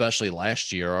 seasons, and especially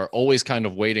last year, are always kind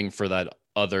of waiting for that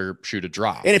other shoe to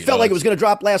drop. And it felt like it was going to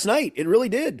drop last night. It really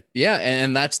did. Yeah,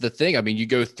 and that's the thing. I mean, you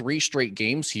go 3 straight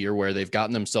games here where they've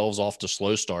gotten themselves off to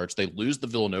slow starts. They lose the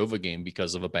Villanova game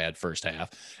because of a bad first half,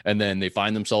 and then they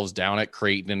find themselves down at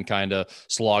Creighton and kind of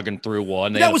slogging through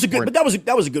one. That was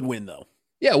a good win, though.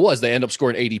 Yeah, it was. They end up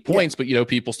scoring 80 points, but,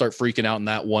 people start freaking out in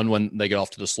that one when they get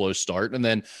off to the slow start. And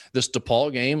then this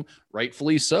DePaul game,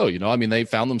 rightfully so. I mean, they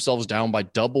found themselves down by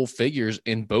double figures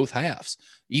in both halves.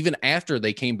 Even after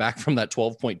they came back from that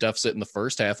 12-point deficit in the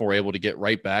first half and were able to get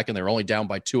right back, and they were only down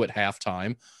by 2 at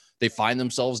halftime, they find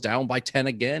themselves down by 10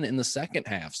 again in the second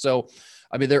half. So,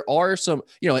 I mean, there are some,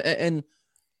 and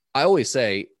I always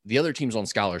say the other team's on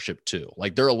scholarship too.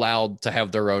 Like, they're allowed to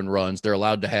have their own runs. They're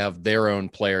allowed to have their own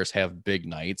players have big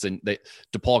nights. And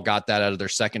DePaul got that out of their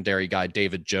secondary guy,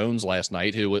 David Jones, last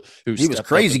night, he was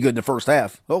crazy good in the first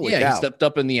half. Holy cow. He stepped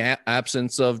up in the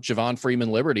absence of Javon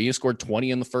Freeman Liberty. He scored 20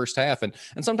 in the first half. And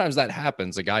sometimes that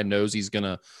happens. A guy knows he's going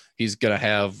to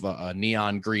have a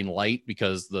neon green light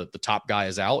because the top guy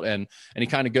is out, and he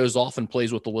kind of goes off and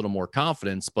plays with a little more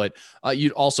confidence. But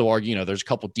you'd also argue, there's a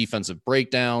couple defensive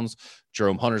breakdowns.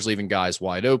 Jerome Hunter's leaving guys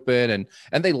wide open,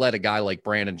 and they let a guy like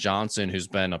Brandon Johnson, who's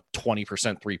been a 20%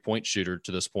 3-point shooter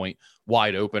to this point,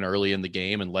 wide open early in the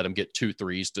game and let him get 2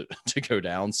 threes to go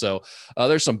down. So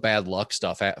there's some bad luck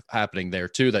stuff happening there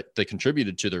too that they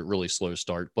contributed to their really slow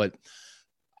start. But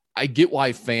I get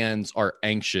why fans are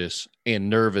anxious and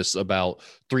nervous about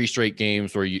 3 straight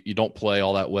games where you don't play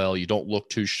all that well, you don't look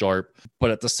too sharp.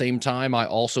 But at the same time, I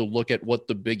also look at what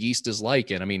the Big East is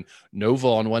like. And I mean, Nova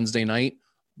on Wednesday night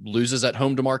loses at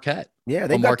home to Marquette. Yeah,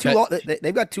 they've got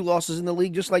they've got 2 losses in the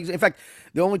league. Just like, in fact,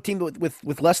 the only team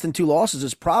with less than 2 losses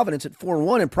is Providence at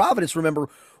 4-1. And Providence, remember,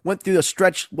 went through a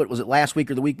stretch. What was it, last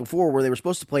week or the week before, where they were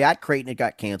supposed to play at Creighton, it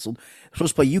got canceled. They were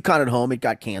supposed to play UConn at home, it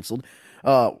got canceled.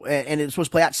 And it was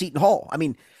supposed to play at Seton Hall. I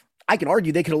mean, I can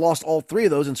argue they could have lost all 3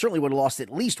 of those and certainly would have lost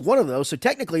at least one of those. So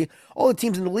technically, all the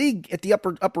teams in the league at the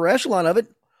upper echelon of it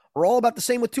are all about the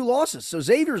same with 2 losses. So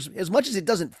Xavier's, as much as it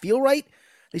doesn't feel right,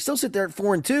 they still sit there at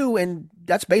 4-2, and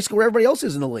that's basically where everybody else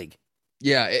is in the league.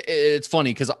 Yeah, it's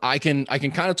funny because I can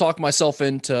kind of talk myself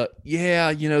into,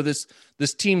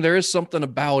 this team, there is something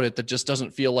about it that just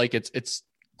doesn't feel like it's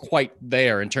quite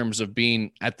there in terms of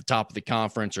being at the top of the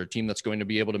conference or a team that's going to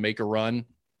be able to make a run.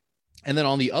 And then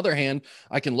on the other hand,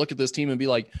 I can look at this team and be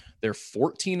like, they're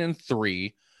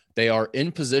 14-3. They are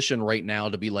in position right now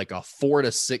to be like a 4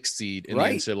 to 6 seed in the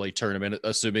NCAA tournament,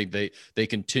 assuming they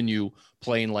continue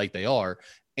playing like they are.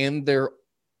 And their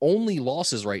only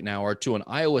losses right now are to an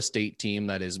Iowa State team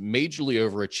that is majorly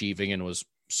overachieving and was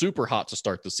super hot to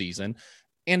start the season,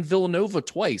 and Villanova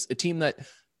twice, a team that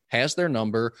has their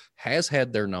number, has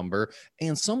had their number,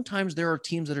 and sometimes there are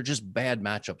teams that are just bad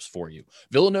matchups for you.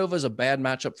 Villanova is a bad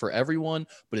matchup for everyone,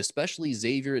 but especially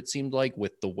Xavier, it seemed like,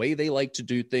 with the way they like to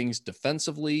do things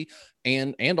defensively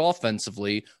and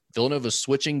offensively. Villanova's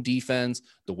switching defense,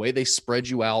 the way they spread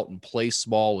you out and play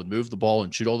small and move the ball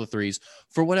and shoot all the threes,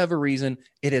 for whatever reason,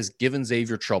 it has given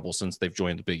Xavier trouble since they've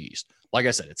joined the Big East. Like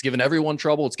I said, it's given everyone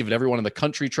trouble. It's given everyone in the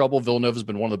country trouble. Villanova's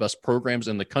been one of the best programs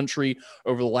in the country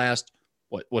over the last,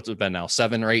 what's it been now,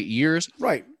 7 or 8 years?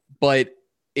 Right. But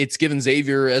it's given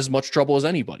Xavier as much trouble as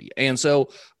anybody. And so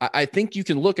I think you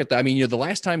can look at that. I mean, the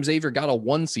last time Xavier got a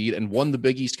 1 seed and won the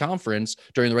Big East Conference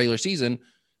during the regular season,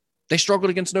 they struggled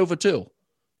against Nova too.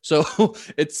 So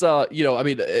it's I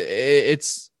mean,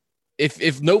 it's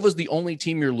if Nova's the only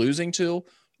team you're losing to,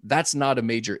 that's not a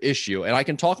major issue. And I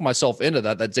can talk myself into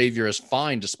that Xavier is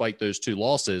fine despite those two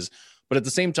losses. But at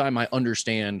the same time, I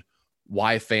understand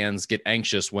why fans get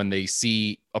anxious when they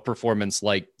see a performance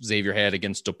like Xavier had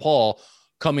against DePaul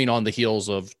coming on the heels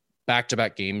of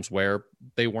back-to-back games where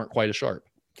they weren't quite as sharp.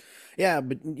 Yeah,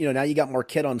 but now you got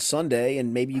Marquette on Sunday,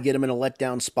 and maybe you get them in a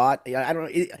letdown spot. I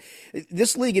don't know.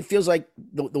 This league, it feels like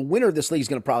the winner of this league is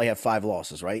going to probably have 5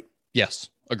 losses, right? Yes,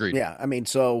 agreed. Yeah, I mean,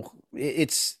 so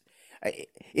it's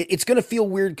going to feel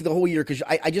weird the whole year because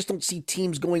I just don't see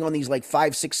teams going on these like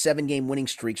 5, 6, 7 game winning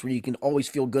streaks where you can always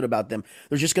feel good about them.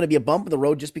 There's just going to be a bump in the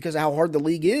road just because of how hard the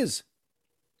league is.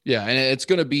 Yeah, and it's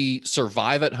going to be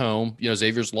survive at home.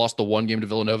 Xavier's lost the 1 game to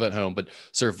Villanova at home, but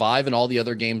survive in all the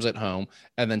other games at home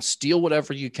and then steal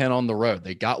whatever you can on the road.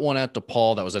 They got one at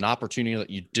DePaul. That was an opportunity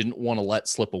that you didn't want to let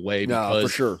slip away because for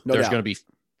sure. There's going to be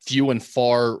few and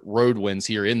far road wins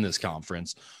here in this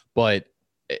conference. But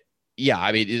yeah,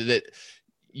 I mean, that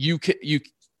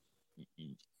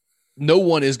no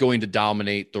one is going to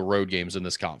dominate the road games in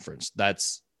this conference.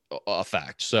 That's a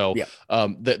fact. So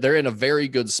they're in a very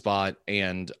good spot.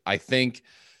 And I think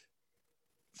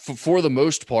for the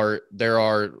most part,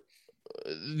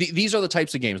 these are the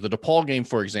types of games. The DePaul game,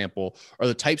 for example, are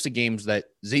the types of games that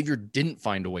Xavier didn't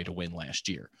find a way to win last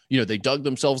year. They dug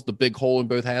themselves the big hole in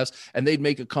both halves and they'd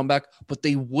make a comeback, but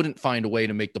they wouldn't find a way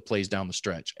to make the plays down the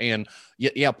stretch. And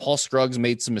Paul Scruggs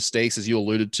made some mistakes, as you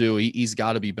alluded to. He's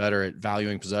got to be better at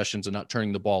valuing possessions and not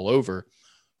turning the ball over.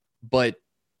 But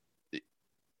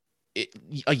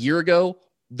a year ago,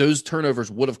 those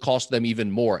turnovers would have cost them even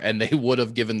more and they would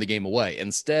have given the game away.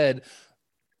 Instead,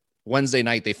 Wednesday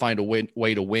night, they find a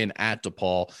way to win at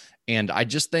DePaul. And I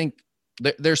just think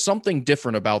there's something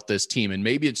different about this team. And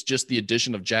maybe it's just the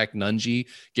addition of Jack Nunge,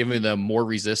 giving them more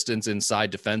resistance inside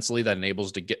defensively that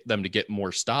enables them to get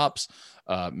more stops.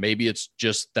 Maybe it's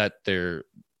just that they're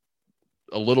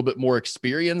a little bit more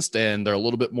experienced and they're a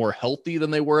little bit more healthy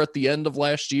than they were at the end of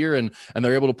last year. And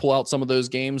they're able to pull out some of those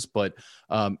games. But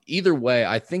either way,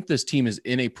 I think this team is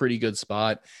in a pretty good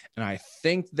spot. And I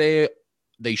think they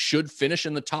should finish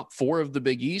in the top 4 of the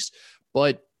Big East,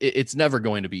 but it's never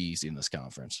going to be easy in this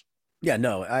conference. Yeah,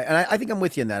 no, I think I'm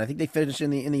with you in that. I think they finish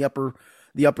in the upper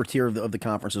tier of the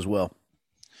conference as well.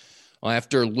 Well,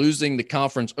 after losing the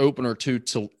conference opener to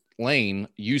Tulane,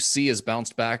 UC has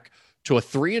bounced back to a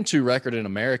 3-2 record in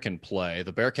American play.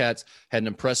 The Bearcats had an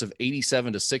impressive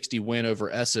 87-60 win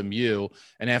over SMU,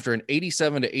 and after an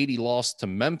 87-80 loss to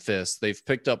Memphis, they've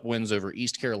picked up wins over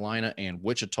East Carolina and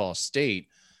Wichita State.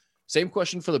 Same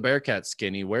question for the Bearcats,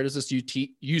 Skinny. Where does this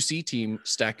UC team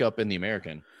stack up in the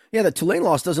American? Yeah, the Tulane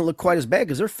loss doesn't look quite as bad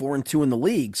because they're 4-2 in the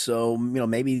league. So,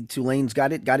 maybe Tulane's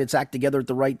got its act together at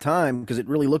the right time because it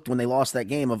really looked when they lost that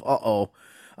game of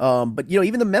but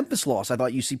even the Memphis loss, I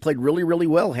thought UC played really, really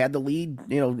well. Had the lead,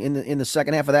 in the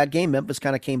second half of that game. Memphis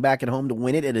kind of came back at home to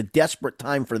win it at a desperate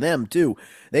time for them too.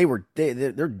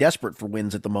 They're desperate for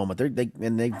wins at the moment.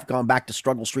 They've gone back to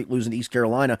struggle street, losing to East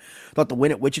Carolina. Thought the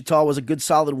win at Wichita was a good,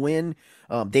 solid win.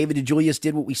 David DeJulius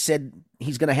did what we said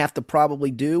he's going to have to probably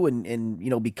do,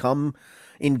 and become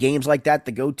in games like that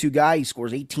the go-to guy. He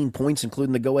scores 18 points,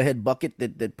 including the go-ahead bucket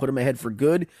that put him ahead for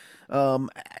good.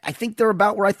 I think they're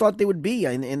about where I thought they would be,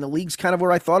 and the league's kind of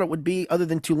where I thought it would be, other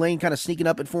than Tulane kind of sneaking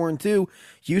up at 4-2.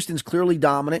 Houston's clearly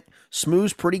dominant.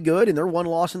 SMU's pretty good, and their one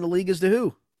loss in the league is to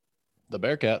who? The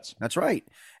Bearcats. That's right.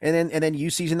 And then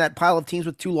UC's in that pile of teams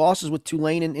with 2 losses with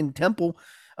Tulane and Temple.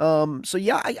 So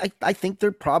yeah, I think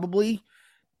they're probably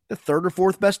the 3rd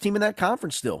or 4th best team in that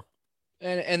conference still.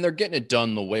 And they're getting it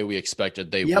done the way we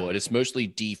expected they would. It's mostly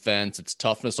defense. It's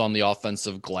toughness on the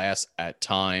offensive glass at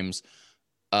times.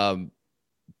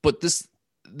 But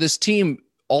this team,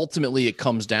 ultimately, it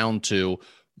comes down to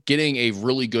getting a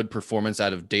really good performance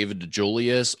out of David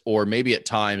DeJulius, or maybe at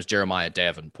times Jeremiah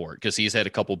Davenport, because he's had a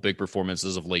couple big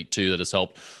performances of late too that has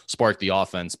helped spark the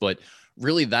offense. But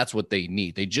really, that's what they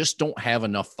need. They just don't have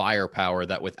enough firepower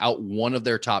that without one of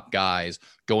their top guys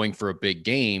going for a big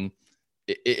game,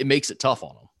 it makes it tough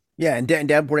on them. Yeah, and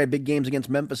Davenport had big games against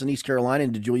Memphis and East Carolina,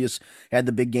 and DeJulius had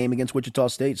the big game against Wichita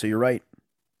State, so you're right.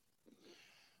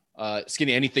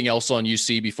 Skinny, anything else on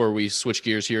UC before we switch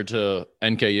gears here to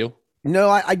NKU? No,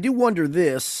 I do wonder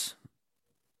this.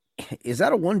 Is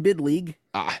that a one-bid league?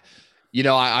 I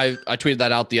tweeted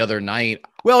that out the other night.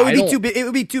 Well, it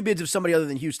would be 2 bids if somebody other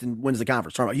than Houston wins the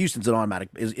conference. Houston's an automatic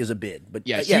is a bid. But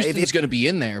Houston's going to be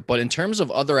in there. But in terms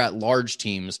of other at-large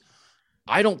teams,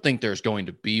 I don't think there's going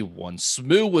to be one.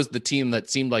 SMU was the team that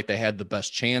seemed like they had the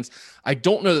best chance. I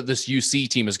don't know that this UC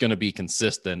team is going to be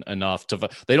consistent enough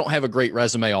they don't have a great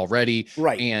resume already.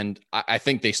 Right. And I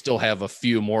think they still have a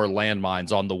few more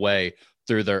landmines on the way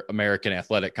through their American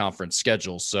Athletic Conference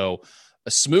schedule. So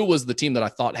SMU was the team that I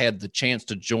thought had the chance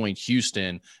to join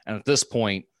Houston. And at this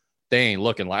point, they ain't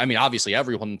looking like, I mean, obviously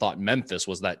everyone thought Memphis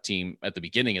was that team at the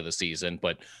beginning of the season,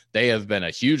 but they have been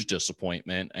a huge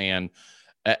disappointment. And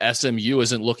SMU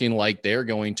isn't looking like they're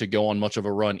going to go on much of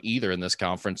a run either in this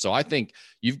conference. So I think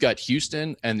you've got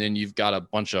Houston and then you've got a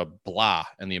bunch of blah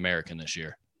in the American this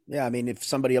year. Yeah, I mean, if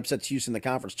somebody upsets Houston in the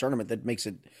conference tournament, that makes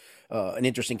it an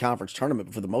interesting conference tournament.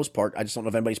 But for the most part, I just don't know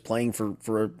if anybody's playing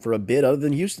for a bid other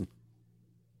than Houston.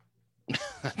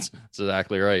 That's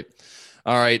exactly right.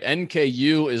 All right,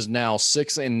 NKU is now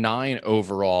 6-9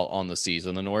 overall on the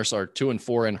season. The Norse are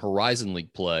 2-4 in Horizon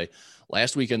League play.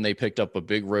 Last weekend, they picked up a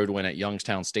big road win at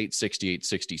Youngstown State,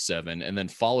 68-67, and then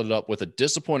followed it up with a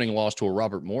disappointing loss to a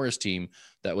Robert Morris team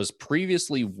that was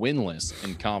previously winless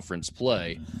in conference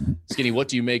play. Skinny, what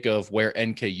do you make of where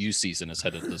NKU season is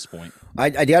headed at this point?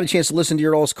 I had a chance to listen to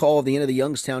your all's call at the end of the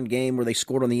Youngstown game where they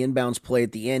scored on the inbounds play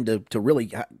at the end to really,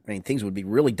 I mean, things would be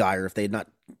really dire if they had not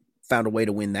found a way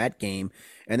to win that game.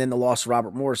 And then the loss of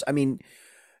Robert Morris. I mean,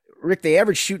 Rick, they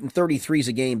average shooting 33s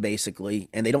a game, basically,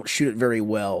 and they don't shoot it very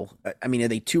well. I mean, are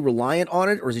they too reliant on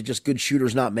it, or is it just good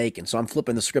shooters not making? So I'm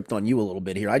flipping the script on you a little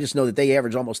bit here. I just know that they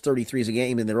average almost 33s a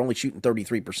game, and they're only shooting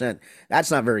 33%. That's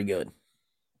not very good.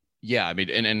 Yeah, I mean,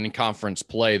 and in conference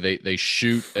play, they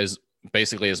shoot as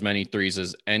basically as many threes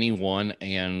as anyone,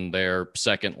 and they're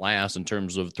second last in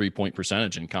terms of 3-point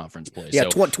percentage in conference play. Yeah,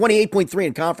 28.3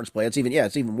 in conference play. It's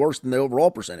even worse than the overall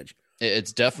percentage.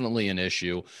 It's definitely an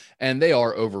issue, and they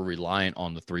are over reliant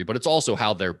on the three, but it's also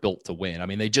how they're built to win. I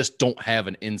mean, they just don't have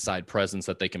an inside presence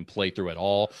that they can play through at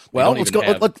all. Well, let's go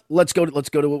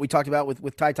to what we talked about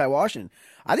with Ty Washington.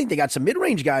 I think they got some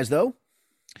mid-range guys though.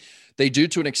 They do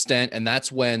to an extent, and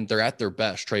that's when they're at their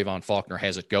best. Trayvon Faulkner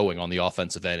has it going on the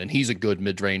offensive end, and he's a good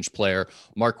mid-range player.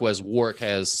 Marquez Warwick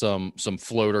has some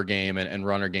floater game and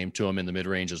runner game to him in the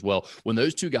mid-range as well. When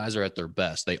those two guys are at their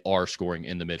best, they are scoring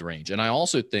in the mid-range. And I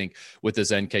also think with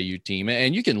this NKU team,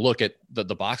 and you can look at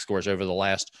the box scores over the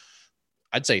last,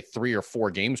 I'd say 3 or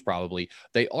 4 games probably,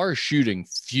 they are shooting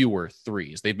fewer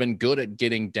threes. They've been good at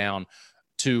getting down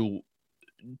to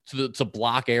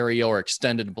block area or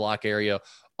extended block area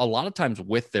a lot of times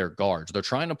with their guards. They're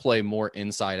trying to play more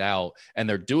inside out, and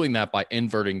they're doing that by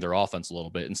inverting their offense a little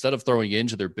bit instead of throwing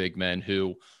into their big men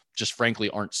who just frankly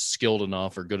aren't skilled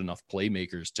enough or good enough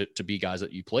playmakers to be guys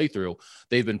that you play through.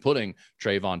 They've been putting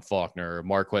Trayvon Faulkner,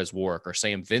 Marquez Warwick, or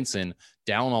Sam Vinson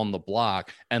down on the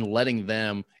block and letting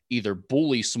them either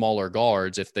bully smaller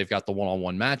guards if they've got the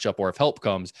one-on-one matchup, or if help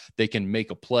comes, they can make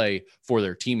a play for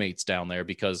their teammates down there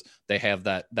because they have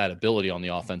that ability on the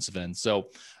offensive end. So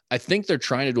I think they're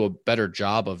trying to do a better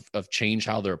job of change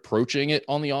how they're approaching it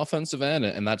on the offensive end,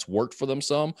 and that's worked for them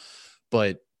some.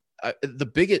 But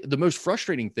the most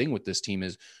frustrating thing with this team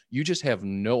is you just have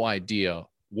no idea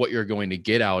what you're going to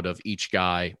get out of each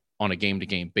guy on a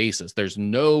game-to-game basis. There's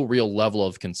no real level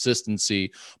of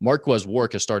consistency. Marquez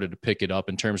Warwick has started to pick it up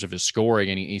in terms of his scoring,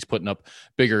 and he's putting up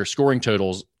bigger scoring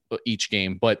totals each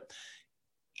game. But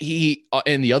he,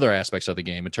 in the other aspects of the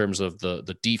game, in terms of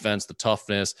the defense, the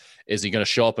toughness, is he going to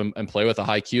show up and play with a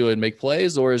high Q and make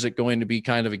plays, or is it going to be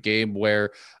kind of a game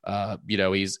where,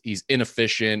 he's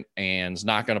inefficient and is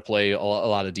not going to play a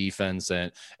lot of defense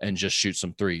and just shoot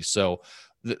some threes? So,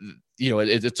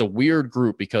 it's a weird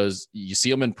group because you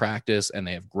see them in practice and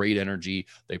they have great energy.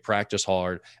 They practice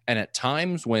hard. And at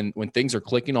times when things are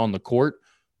clicking on the court,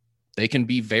 they can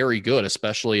be very good,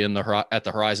 especially at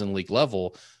the Horizon League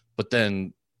level. But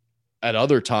then at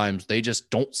other times, they just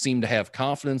don't seem to have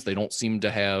confidence. They don't seem to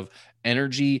have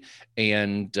energy.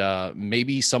 And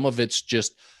maybe some of it's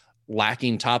just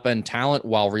lacking top end talent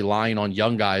while relying on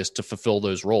young guys to fulfill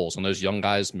those roles. And those young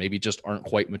guys maybe just aren't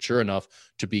quite mature enough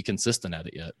to be consistent at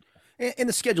it yet. And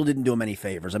the schedule didn't do them any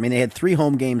favors. I mean, they had 3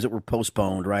 home games that were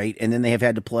postponed, right? And then they have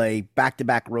had to play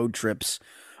back-to-back road trips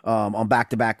on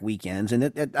back-to-back weekends. And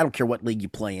I don't care what league you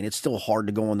play in. It's still hard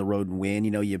to go on the road and win.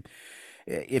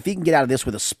 If you can get out of this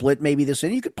with a split, maybe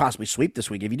and you could possibly sweep this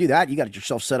week. If you do that, you got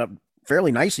yourself set up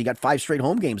fairly nicely. You got 5 straight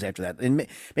home games after that. And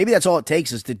maybe that's all it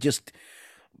takes is to just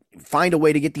find a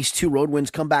way to get these 2 road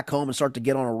wins, come back home and start to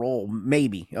get on a roll.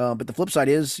 Maybe. But the flip side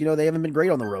is, they haven't been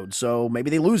great on the road. So maybe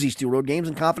they lose these 2 road games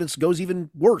and confidence goes even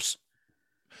worse.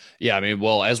 Yeah, I mean,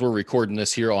 well, as we're recording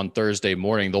this here on Thursday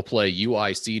morning, they'll play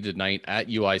UIC tonight at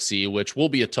UIC, which will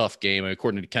be a tough game.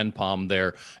 According to Ken Palm,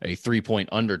 they're a 3-point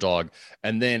underdog.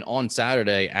 And then on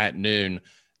Saturday at noon,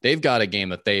 they've got a game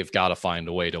that they've got to find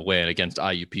a way to win against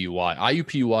IUPUI.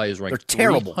 IUPUI is ranked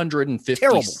terrible.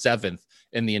 357th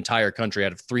in the entire country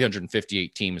out of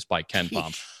 358 teams by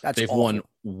KenPom. They've awful. won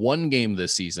one game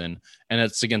this season, and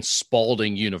it's against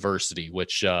Spalding University,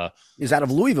 which is out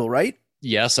of Louisville, right?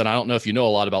 Yes, and I don't know if you know a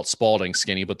lot about Spalding,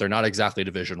 Skinny, but they're not exactly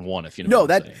Division I. If you know,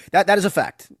 that is a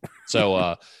fact.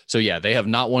 So yeah, they have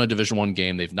not won a Division I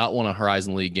game. They've not won a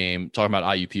Horizon League game. Talking about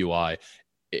IUPUI,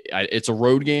 it's a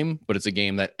road game, but it's a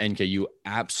game that NKU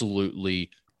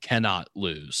absolutely cannot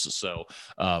lose. So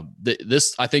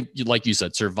this, I think, like you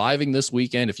said, surviving this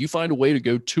weekend, if you find a way to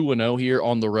go 2-0 here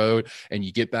on the road and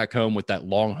you get back home with that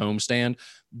long homestand,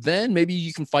 then maybe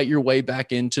you can fight your way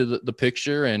back into the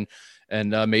picture and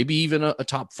maybe even a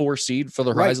top 4 seed for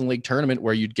the Horizon League tournament,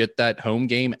 where you'd get that home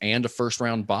game and a first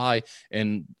round bye,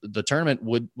 and the tournament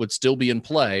would still be in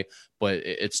play, but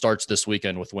it starts this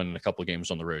weekend with winning a couple of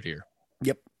games on the road here.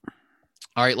 Yep.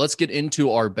 All right, let's get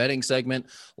into our betting segment.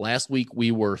 Last week,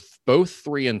 we were both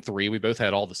 3-3. We both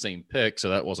had all the same picks, so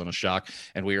that wasn't a shock.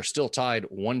 And we are still tied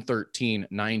 113,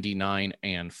 99,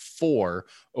 and 4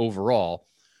 overall.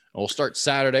 We'll start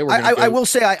Saturday. I will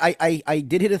say I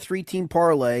did hit a 3-team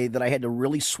parlay that I had to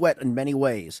really sweat in many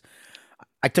ways.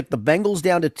 I took the Bengals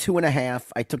down to 2.5.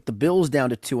 I took the Bills down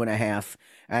to 2.5.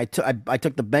 I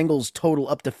took the Bengals total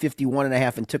up to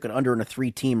 51.5 and took it under in a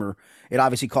 3-teamer. It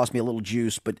obviously cost me a little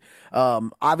juice, but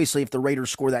obviously if the Raiders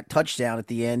score that touchdown at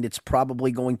the end, it's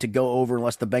probably going to go over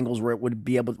unless the Bengals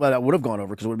would have gone over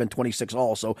because it would have been 26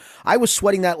 all. So I was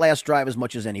sweating that last drive as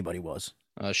much as anybody was.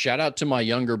 Shout out to my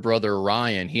younger brother,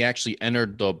 Ryan. He actually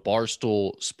entered the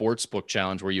Barstool Sportsbook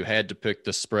Challenge where you had to pick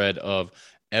the spread of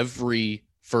every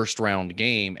first round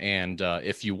game. And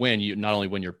if you win, you not only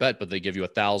win your bet, but they give you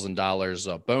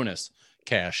 $1,000 bonus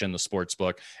cash in the sports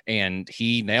book. And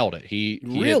he nailed it. He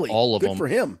really hit all of them. Good for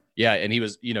him. Yeah. And he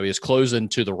was closing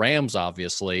to the Rams,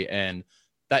 obviously. And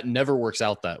that never works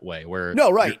out that way where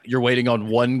you're waiting on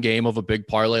one game of a big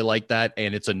parlay like that.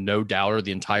 And it's a no doubter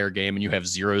the entire game and you have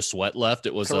zero sweat left.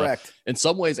 It was correct. In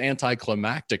some ways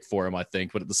anticlimactic for him, I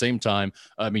think, but at the same time,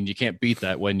 I mean, you can't beat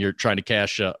that when you're trying to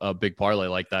cash a big parlay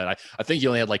like that. I think you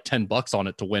only had like $10 on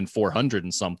it to win 400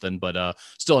 and something, but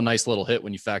still a nice little hit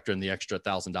when you factor in the extra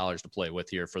 $1,000 to play with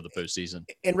here for the postseason.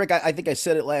 And Rick, I think I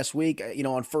said it last week,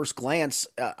 on first glance,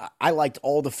 I liked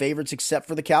all the favorites except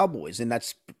for the Cowboys. And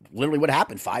that's literally what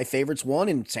happened. 5 favorites won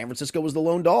and San Francisco was the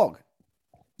lone dog.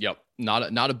 Yep.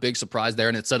 Not a big surprise there.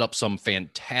 And it set up some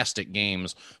fantastic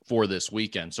games for this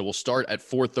weekend. So we'll start at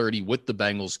 4:30 with the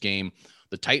Bengals game.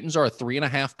 The Titans are a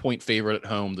 3.5-point favorite at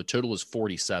home. The total is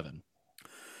 47.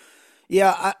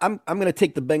 Yeah, I'm going to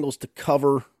take the Bengals to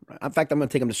cover. In fact, I'm going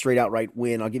to take them to straight outright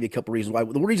win. I'll give you a couple reasons why.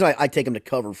 The reason I take them to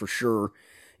cover for sure,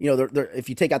 they're, if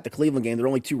you take out the Cleveland game, their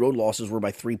only 2 road losses were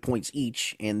by 3 points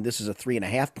each, and this is a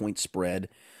 3.5-point spread.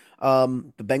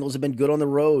 The Bengals have been good on the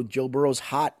road. Joe Burrow's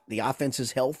hot. The offense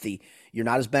is healthy. You're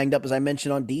not as banged up as I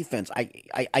mentioned on defense.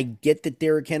 I get that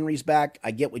Derrick Henry's back. I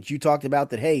get what you talked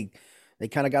about that, hey, they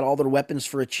kind of got all their weapons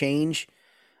for a change.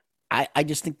 I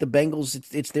just think the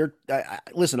Bengals, it's their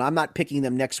listen, I'm not picking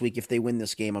them next week if they win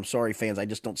this game. I'm sorry, fans. I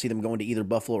just don't see them going to either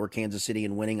Buffalo or Kansas City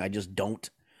and winning. I just don't.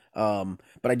 But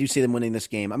I do see them winning this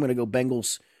game. I'm going to go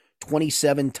Bengals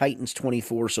 27, Titans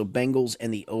 24. So Bengals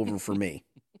and the over for me.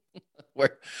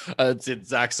 Where it's the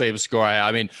exact same score.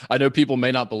 I mean, I know people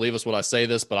may not believe us when I say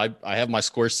this, but I have my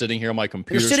scores sitting here on my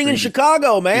computer. You're sitting in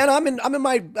Chicago, man. I'm in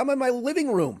my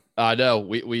living room. I know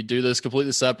we do this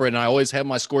completely separate, and I always have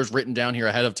my scores written down here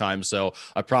ahead of time. So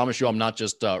I promise you, I'm not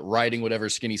just writing whatever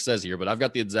Skinny says here, but I've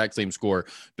got the exact same score: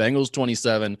 Bengals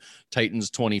 27, Titans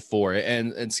 24.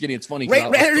 And Skinny, it's funny.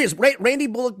 Randy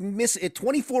Bullock misses at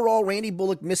 24 all. Randy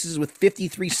Bullock misses with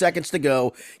 53 seconds to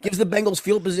go. Gives the Bengals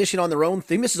field position on their own.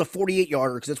 He misses a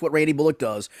 48-yarder because that's what Randy Bullock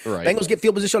does. Right. Bengals get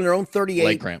field position on their own 38.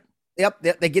 Leg cramp.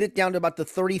 Yep, they get it down to about the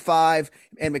 35,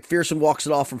 and McPherson walks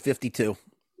it off from 52.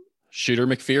 Shooter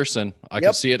McPherson. I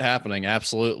can see it happening.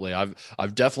 Absolutely.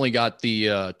 I've definitely got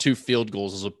the 2 field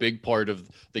goals as a big part of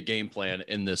the game plan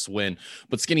in this win.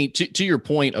 But Skinny, to your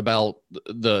point about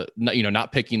the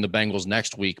not picking the Bengals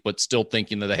next week, but still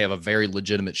thinking that they have a very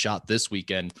legitimate shot this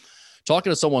weekend.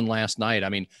 Talking to someone last night, I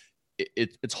mean,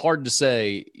 it's hard to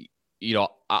say.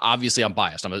 Obviously I'm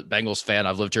biased. I'm a Bengals fan.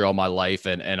 I've lived here all my life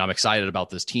and I'm excited about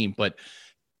this team, but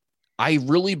I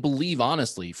really believe,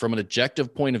 honestly, from an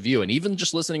objective point of view, and even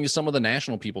just listening to some of the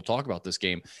national people talk about this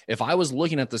game, if I was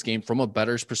looking at this game from a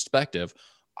bettor's perspective,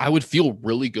 I would feel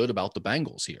really good about the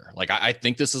Bengals here. Like, I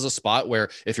think this is a spot where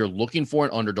if you're looking for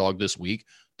an underdog this week,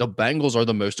 the Bengals are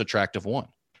the most attractive one.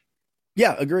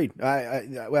 Yeah, agreed.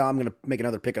 I'm going to make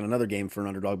another pick on another game for an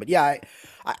underdog, but yeah,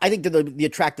 I think they're the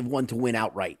attractive one to win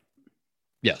outright.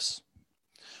 Yes.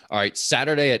 All right,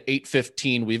 Saturday at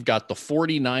 8:15, we've got the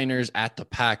 49ers at the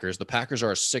Packers. The Packers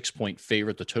are a 6-point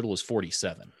favorite. The total is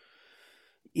 47.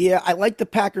 Yeah, I like the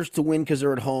Packers to win because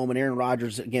they're at home, and Aaron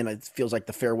Rodgers again. It feels like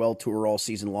the farewell tour all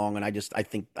season long, and I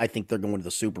think they're going to the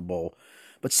Super Bowl.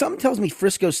 But something tells me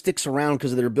Frisco sticks around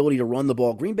because of their ability to run the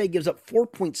ball. Green Bay gives up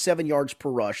 4.7 yards per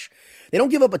rush. They don't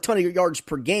give up a ton of yards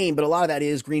per game, but a lot of that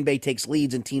is Green Bay takes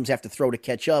leads and teams have to throw to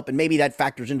catch up, and maybe that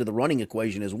factors into the running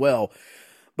equation as well.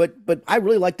 But I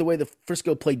really like the way the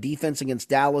Frisco played defense against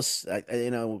Dallas. They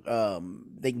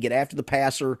can get after the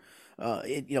passer.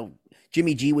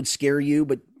 Jimmy G would scare you,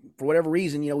 but for whatever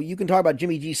reason, you can talk about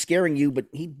Jimmy G scaring you, but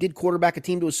he did quarterback a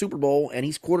team to a Super Bowl, and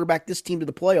he's quarterbacked this team to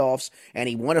the playoffs, and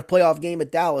he won a playoff game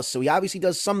at Dallas, so he obviously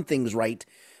does some things right.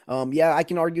 I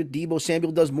can argue Deebo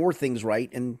Samuel does more things right,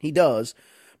 and he does,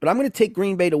 but I'm going to take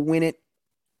Green Bay to win it.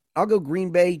 I'll go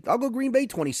Green Bay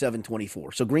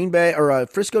 27-24. So Green Bay or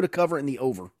Frisco to cover in the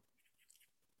over.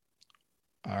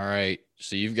 All right.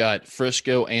 So you've got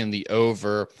Frisco and the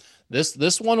over.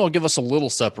 This one will give us a little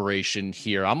separation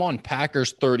here. I'm on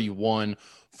Packers 31,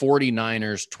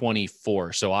 49ers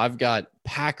 24. So I've got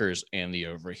Packers and the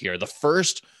over here. The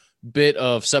first bit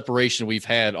of separation we've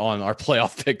had on our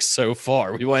playoff picks so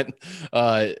far. We went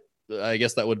I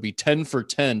guess that would be 10 for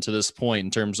 10 to this point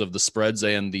in terms of the spreads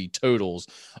and the totals.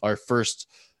 Our first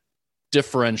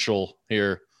differential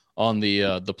here on the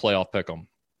playoff pick'em.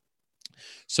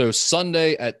 So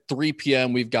Sunday at 3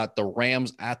 p.m., we've got the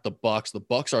Rams at the Bucks. The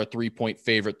Bucks are a 3-point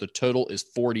favorite. The total is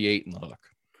 48 in the hook.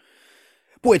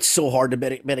 Boy, it's so hard to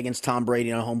bet against Tom Brady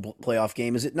in a home playoff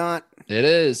game, is it not? It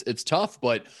is. It's tough,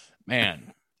 but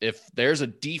man, if there's a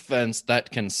defense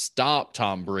that can stop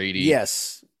Tom Brady,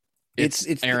 yes. It's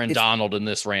Aaron Donald in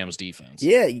this Rams defense.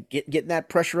 Yeah, getting that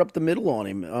pressure up the middle on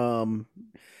him.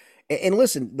 And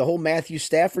listen, the whole Matthew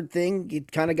Stafford thing,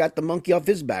 it kind of got the monkey off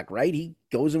his back, right? He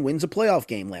goes and wins a playoff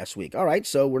game last week. All right,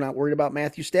 so we're not worried about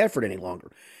Matthew Stafford any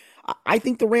longer. I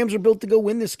think the Rams are built to go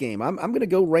win this game. I'm going to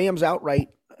go Rams outright.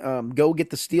 Go get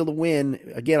the steal to win.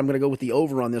 Again, I'm going to go with the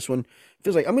over on this one.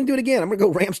 Feels like I'm going to do it again. I'm going to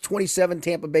go Rams 27,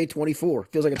 Tampa Bay 24.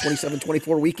 Feels like a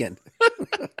 27-24 weekend.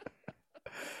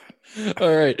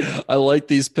 All right. I like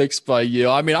these picks by you.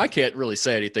 I mean, I can't really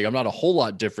say anything. I'm not a whole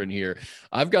lot different here.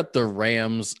 I've got the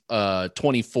Rams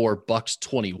 24, Bucks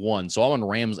 21. So I'm on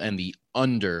Rams and the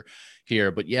under here.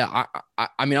 But yeah,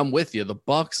 I mean, I'm with you. The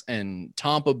Bucks and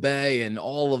Tampa Bay and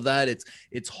all of that,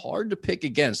 it's hard to pick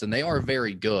against, and they are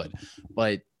very good.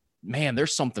 But man,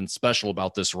 there's something special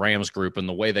about this Rams group and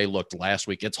the way they looked last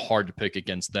week. It's hard to pick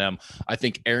against them. I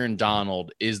think Aaron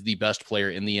Donald is the best player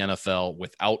in the NFL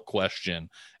without question.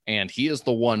 And he is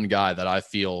the one guy that I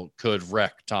feel could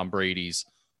wreck Tom Brady's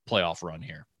playoff run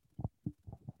here.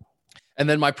 And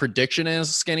then my prediction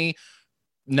is, Skinny,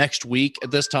 next week at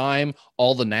this time,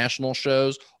 all the national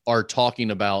shows are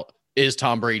talking about, is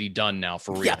Tom Brady done now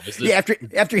for real? Yeah,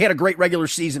 after he had a great regular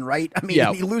season, right? I mean,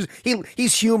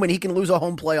 he's human. He can lose a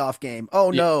home playoff game.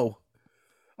 Oh, yeah. No.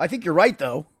 I think you're right,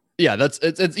 though. Yeah, it's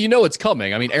it's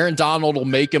coming. I mean, Aaron Donald will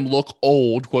make him look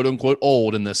old, quote unquote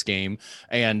old in this game,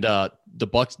 and the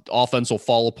Bucs offense will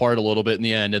fall apart a little bit in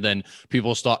the end, and then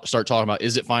people start talking about,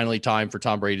 is it finally time for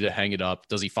Tom Brady to hang it up?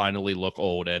 Does he finally look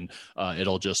old? And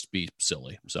it'll just be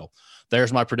silly. So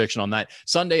there's my prediction on that.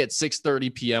 Sunday at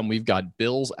 6:30 p.m., we've got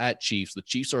Bills at Chiefs. The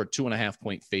Chiefs are a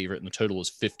 2.5-point favorite, and the total is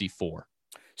 54.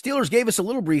 Steelers gave us a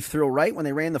little brief thrill, right, when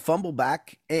they ran the fumble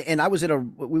back. And I was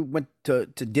we went to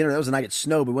dinner. That was the night it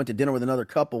snowed. We went to dinner with another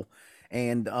couple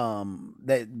and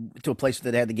to a place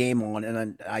that had the game on.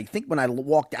 And I think when I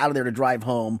walked out of there to drive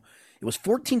home, it was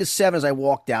 14-7 as I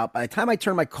walked out. By the time I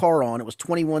turned my car on, it was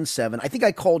 21-7. I think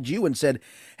I called you and said,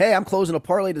 hey, I'm closing a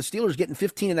parlay to the Steelers getting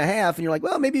 15.5. And you're like,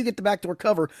 well, maybe you get the backdoor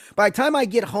cover. By the time I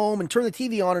get home and turn the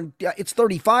TV on, and it's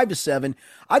 35-7.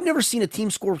 I've never seen a team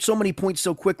score so many points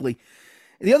so quickly.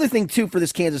 The other thing, too, for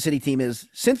this Kansas City team is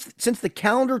since the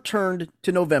calendar turned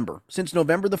to November, since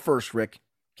November the 1st, Rick,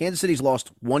 Kansas City's lost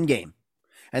one game,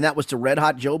 and that was to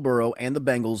red-hot Joe Burrow and the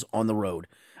Bengals on the road.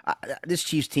 This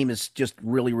Chiefs team is just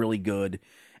really, really good,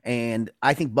 and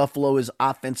I think Buffalo is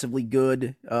offensively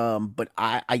good, but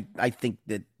I think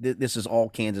that this is all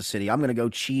Kansas City. I'm going to go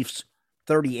Chiefs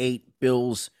 38,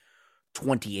 Bills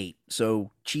 28. So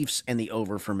Chiefs and the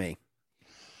over for me.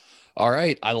 All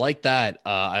right. I like that.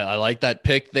 I like that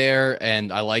pick there. And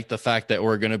I like the fact that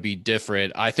we're going to be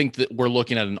different. I think that we're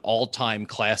looking at an all-time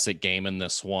classic game in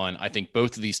this one. I think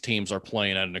both of these teams are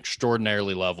playing at an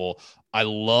extraordinarily level. I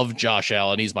love Josh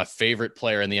Allen. He's my favorite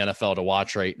player in the NFL to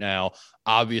watch right now.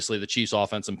 Obviously, the Chiefs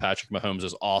offense and Patrick Mahomes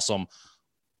is awesome.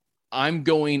 I'm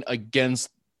going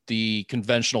against the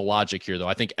conventional logic here, though.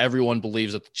 I think everyone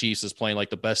believes that the Chiefs is playing like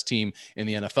the best team in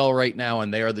the NFL right now,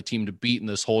 and they are the team to beat in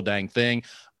this whole dang thing.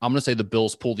 I'm going to say the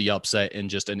Bills pull the upset in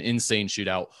just an insane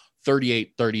shootout.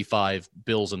 38-35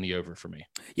 Bills in the over for me.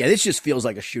 Yeah, this just feels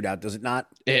like a shootout, does it not?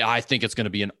 I think it's going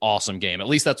to be an awesome game. At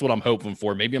least that's what I'm hoping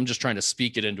for. Maybe I'm just trying to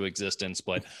speak it into existence,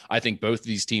 but I think both of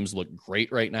these teams look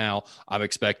great right now. I'm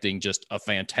expecting just a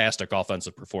fantastic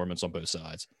offensive performance on both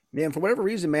sides. Yeah, and for whatever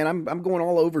reason, man, I'm going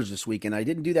all overs this weekend. I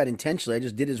didn't do that intentionally. I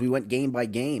just did as we went game by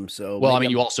game. So, well, I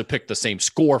mean, you also picked the same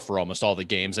score for almost all the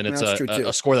games, and it's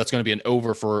a score that's going to be an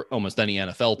over for almost any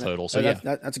NFL total. So,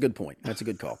 that's a good point. That's a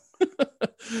good call.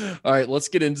 All right, let's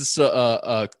get into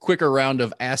a quicker round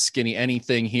of Ask Skinny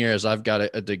Anything here, as I've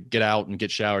got to get out and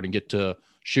get showered and get to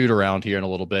shoot around here in a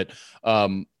little bit.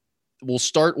 We'll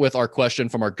start with our question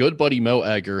from our good buddy Mo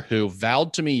Egger, who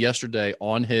vowed to me yesterday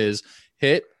on his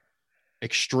hit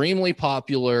extremely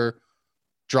popular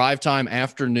drive time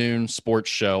afternoon sports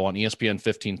show on ESPN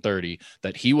 1530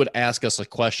 that he would ask us a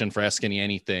question for Ask Skinny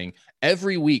Anything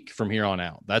every week from here on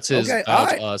out. That's his vow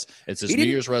to us. It's his New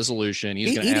Year's resolution.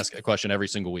 He's going to ask a question every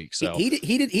single week. So he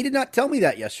did not tell me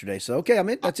that yesterday. So, okay. I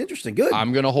mean, that's interesting. Good.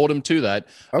 I'm going to hold him to that.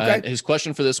 Okay. His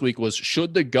question for this week was,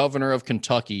 should the governor of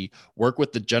Kentucky work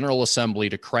with the General Assembly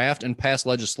to craft and pass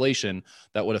legislation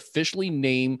that would officially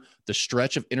name the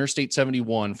stretch of Interstate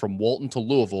 71 from Walton to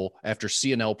Louisville after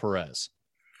C&L Perez?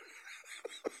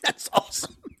 That's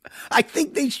awesome. I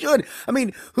think they should. I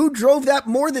mean, who drove that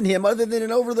more than him other than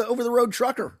an over the road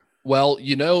trucker? Well,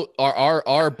 you know,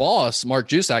 our boss, Mark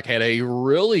Jusak, had a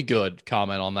really good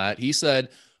comment on that. He said,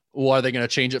 well, are they going to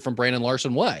change it from Brandon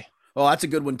Larson Way? Oh, that's a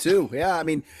good one too. Yeah, I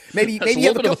mean, maybe you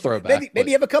have a couple, throwback,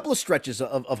 maybe you have a couple of stretches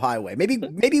of highway.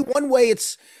 Maybe one way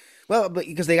it's but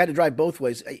because they had to drive both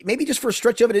ways. Maybe just for a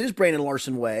stretch of it is Brandon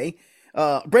Larson Way.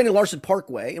 Brandon Larson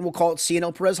Parkway, and we'll call it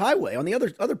C&L Perez Highway on the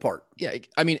other part. Yeah,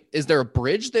 I mean, is there a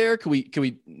bridge there? Can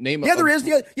we name? Yeah, there is.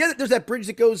 Yeah, there's that bridge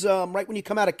that goes right when you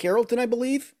come out of Carrollton, I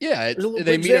believe. Yeah,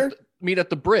 they meet at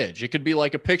the bridge. It could be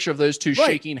like a picture of those two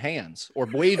shaking hands or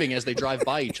waving as they drive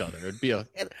by each other. It'd be a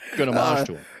good homage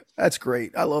to them. That's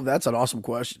great. I love that. That's an awesome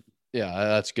question. Yeah,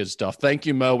 that's good stuff. Thank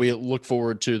you, Mo. We look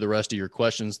forward to the rest of your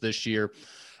questions this year.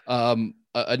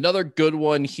 Another good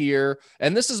one here,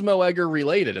 and this is Mo Egger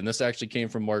related, and this actually came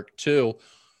from Mark too.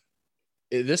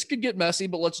 This could get messy,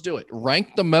 but let's do it.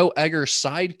 Rank the Mo Egger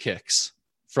sidekicks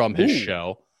from his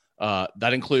show.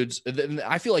 That includes,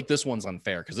 I feel like this one's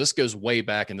unfair because this goes way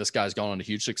back and this guy's gone on to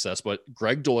huge success, but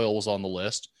Greg Doyle was on the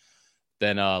list.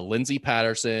 Then Lindsey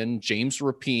Patterson, James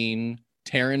Rapine,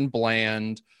 Taryn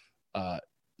Bland,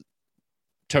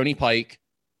 Tony Pike,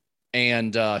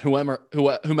 and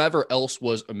whomever else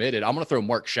was omitted. I'm going to throw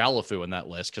Mark Shalafou in that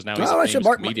list because now he's a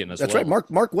famous comedian as well. That's right.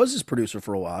 Mark was his producer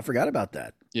for a while. I forgot about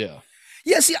that. Yeah.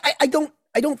 Yeah. See, I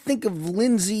don't think of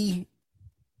Lindsay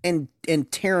and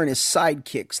Taryn as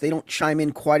sidekicks. They don't chime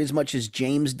in quite as much as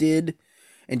James did,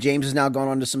 and James has now gone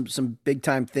on to some big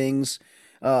time things.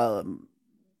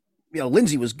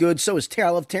 Lindsay was good. So is Taryn.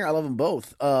 I love Taryn. I love them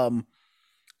both.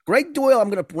 Greg Doyle,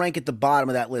 I'm going to rank at the bottom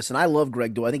of that list, and I love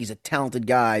Greg Doyle. I think he's a talented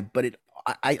guy, but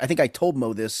I think I told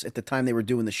Mo this at the time they were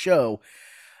doing the show.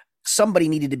 Somebody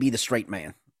needed to be the straight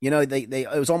man.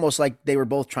 It was almost like they were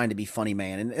both trying to be funny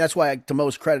man, and that's why, to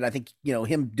Mo's credit, I think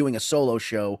him doing a solo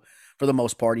show for the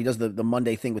most part. He does the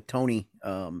Monday thing with Tony,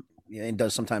 and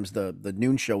does sometimes the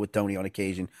noon show with Tony on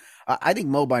occasion. I think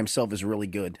Mo by himself is really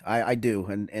good. I do,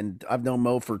 and I've known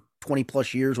Mo for 20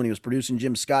 plus years when he was producing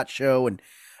Jim Scott's show, and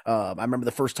I remember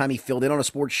the first time he filled in on a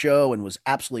sports show and was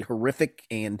absolutely horrific.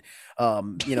 And,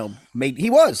 he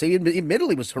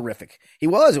admittedly was horrific. It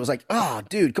was like, oh,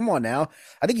 dude, come on now.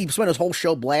 I think he spent his whole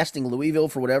show blasting Louisville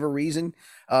for whatever reason,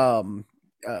 the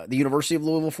University of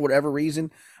Louisville for whatever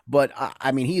reason. But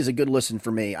I mean, he is a good listen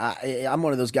for me. I'm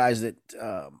one of those guys that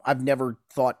I've never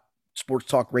thought sports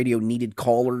talk radio needed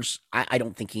callers. I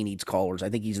don't think he needs callers. I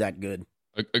think he's that good.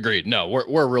 Agreed. No,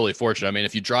 we're really fortunate. I mean,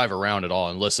 if you drive around at all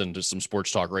and listen to some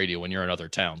sports talk radio when you're in other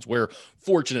towns, we're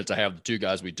fortunate to have the two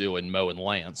guys we do in Mo and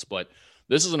Lance. But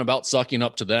this isn't about sucking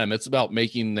up to them. It's about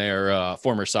making their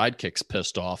former sidekicks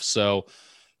pissed off. So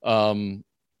I'm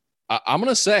going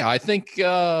to say, I think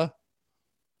you're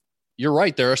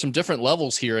right. There are some different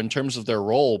levels here in terms of their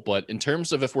role. But in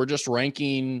terms of if we're just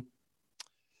ranking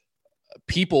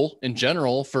people in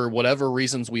general for whatever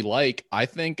reasons we like, I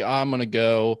think I'm going to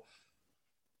go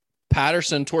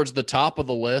Patterson towards the top of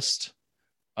the list.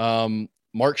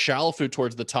 Mark Shalafou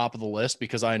towards the top of the list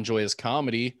because I enjoy his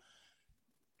comedy.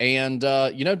 And,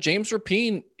 James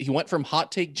Rapine, he went from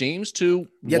Hot Take James to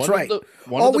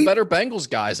one of the better Bengals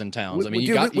guys in towns.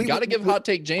 You got to give Hot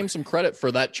Take James some credit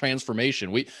for that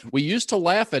transformation. We used to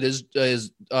laugh at his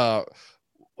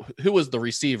who was the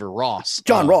receiver? Ross.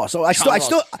 John Ross. So I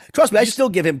still trust me. I still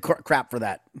give him crap for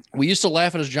that. We used to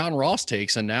laugh at his John Ross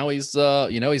takes, and now he's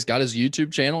he's got his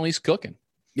YouTube channel and he's cooking.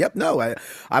 Yep. No,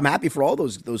 I'm happy for all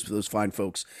those fine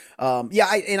folks.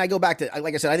 I go back to,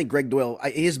 like I said, I think Greg Doyle,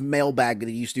 his mailbag that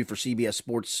he used to do for CBS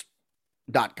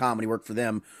Sports.com when he worked for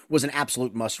them was an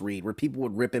absolute must read, where people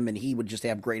would rip him and he would just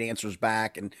have great answers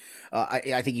back. And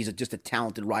I think he's just a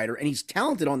talented writer, and he's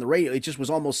talented on the radio. It just was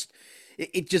almost,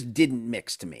 it just didn't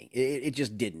mix to me. It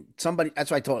just didn't. That's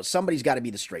why I told it, somebody's got to be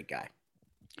the straight guy.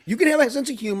 You can have a sense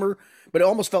of humor, but it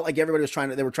almost felt like everybody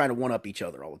was they were trying to one up each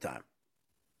other all the time.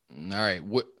 All right.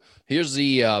 Here's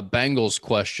the Bengals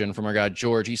question from our guy,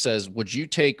 George. He says, would you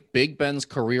take Big Ben's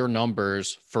career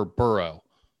numbers for Burrow?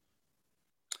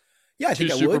 Yeah, I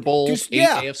think I would. 2 Super Bowls, 8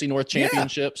 AFC North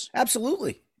championships. Yeah,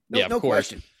 absolutely. No of course.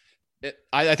 question.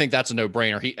 I think that's a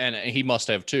no-brainer. He must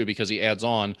have too, because he adds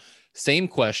on, same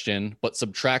question, but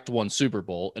subtract 1 Super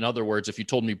Bowl. In other words, if you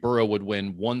told me Burrow would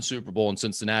win 1 Super Bowl in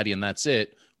Cincinnati and that's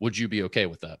it, would you be okay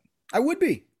with that? I would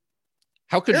be.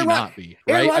 How could you not be?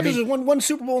 Aaron Right? Rodgers has won 1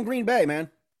 Super Bowl in Green Bay, man.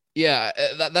 Yeah,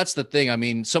 that's the thing. I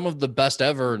mean, some of the best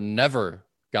ever never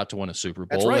got to win a Super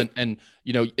Bowl. That's right. And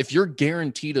if you're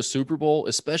guaranteed a Super Bowl,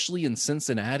 especially in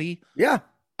Cincinnati,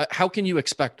 how can you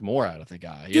expect more out of the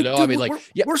guy?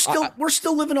 We're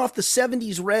still living off the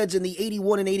 70s Reds and the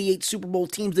 81 and 88 Super Bowl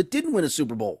teams that didn't win a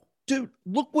Super Bowl. Dude,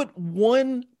 look what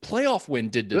 1 playoff win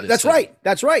did to this That's thing. right.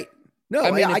 That's right. No,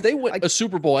 I mean, if they win a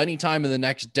Super Bowl anytime in the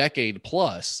next decade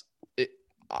plus,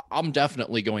 I'm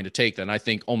definitely going to take that. And I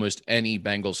think almost any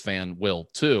Bengals fan will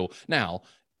too. Now,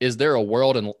 is there a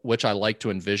world in which I like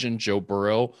to envision Joe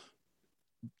Burrow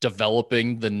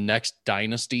developing the next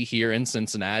dynasty here in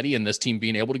Cincinnati and this team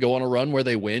being able to go on a run where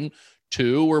they win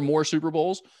 2 or more Super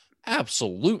Bowls?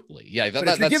 Absolutely. Yeah.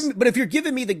 But if you're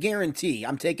giving me the guarantee,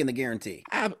 I'm taking the guarantee.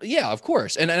 Yeah, of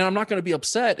course. And I'm not going to be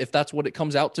upset if that's what it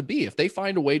comes out to be. If they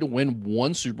find a way to win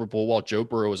 1 Super Bowl while Joe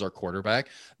Burrow is our quarterback,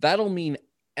 that'll mean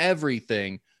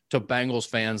everything to Bengals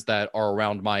fans that are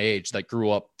around my age, that grew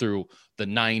up through the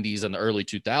 90s and the early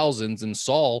 2000s and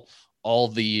saw all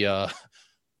the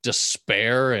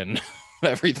despair and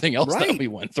everything else that we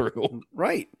went through.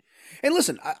 Right. And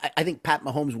listen, I think Pat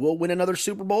Mahomes will win another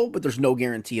Super Bowl, but there's no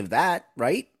guarantee of that,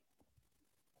 right?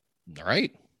 All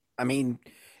right. I mean,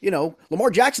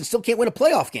 Lamar Jackson still can't win a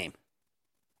playoff game.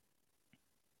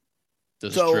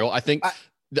 This is true.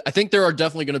 I think there are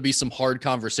definitely going to be some hard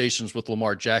conversations with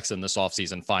Lamar Jackson this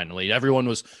offseason. Finally, everyone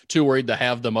was too worried to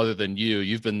have them other than you.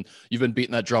 You've been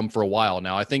beating that drum for a while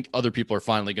now. I think other people are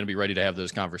finally going to be ready to have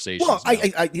those conversations.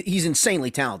 Well, he's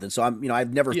insanely talented. So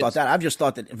I've never thought that. I've just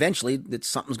thought that eventually that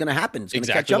something's going to happen. It's going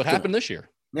to catch up. What happened this year?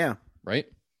 Yeah. Right.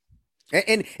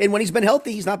 And when he's been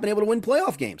healthy, he's not been able to win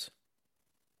playoff games.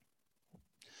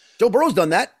 Joe Burrow's done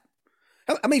that.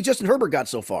 How many Justin Herbert got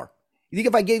so far? You think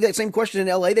if I gave that same question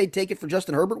in LA, they'd take it for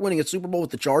Justin Herbert winning a Super Bowl with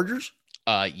the Chargers?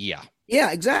 Yeah.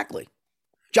 Yeah, exactly.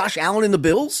 Josh Allen and the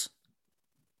Bills?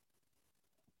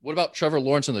 What about Trevor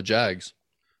Lawrence and the Jags?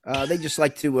 They just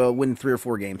like to win 3 or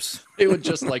 4 games. They would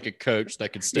just like a coach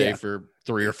that could stay for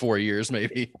 3 or 4 years,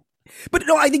 maybe. But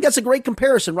no, I think that's a great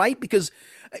comparison, right? Because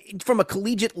from a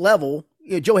collegiate level,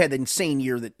 Joe had an insane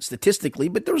year that statistically,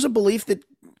 but there was a belief that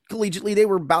collegiately they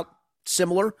were about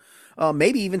similar.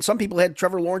 Maybe even some people had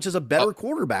Trevor Lawrence as a better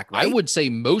quarterback, right? I would say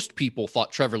most people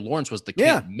thought Trevor Lawrence was the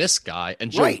can't miss guy,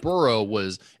 and Joe Burrow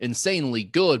was insanely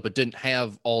good, but didn't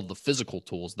have all the physical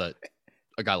tools that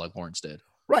a guy like Lawrence did.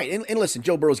 Right. And listen,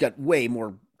 Joe Burrow's got way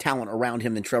more talent around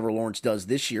him than Trevor Lawrence does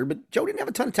this year, but Joe didn't have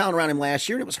a ton of talent around him last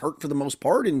year, and it was hurt for the most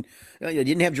part, and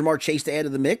didn't have Jamar Chase to add to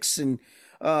the mix, and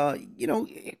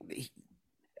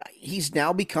he's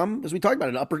now become, as we talked about,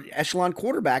 an upper echelon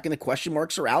quarterback, and the question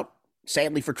marks are out.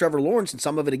 Sadly for Trevor Lawrence, and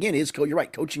some of it again is you're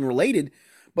right, coaching related.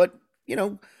 But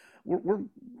we're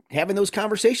having those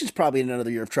conversations probably in another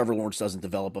year if Trevor Lawrence doesn't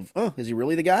develop. Is he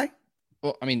really the guy?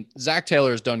 Well, I mean, Zach Taylor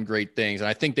has done great things, and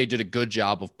I think they did a good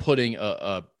job of putting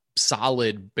a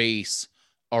solid base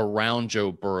around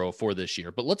Joe Burrow for this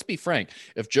year. But let's be frank,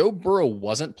 if Joe Burrow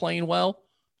wasn't playing well,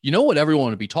 you know what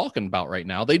everyone would be talking about right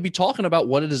now? They'd be talking about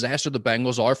what a disaster the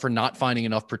Bengals are for not finding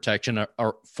enough protection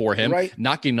for him,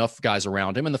 not getting enough guys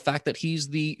around him, and the fact that he's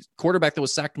the quarterback that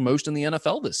was sacked most in the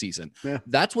NFL this season. Yeah.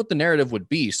 That's what the narrative would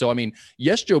be. So, I mean,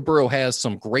 yes, Joe Burrow has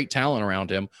some great talent around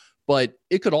him, but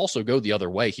it could also go the other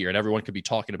way here, and everyone could be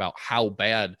talking about how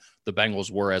bad the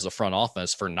Bengals were as a front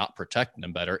office for not protecting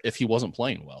him better if he wasn't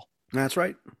playing well. That's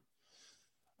right.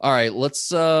 All right,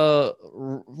 let's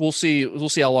we'll see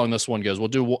how long this one goes. We'll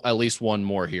do at least one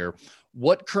more here.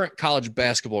 What current college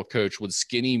basketball coach would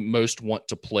Skinny most want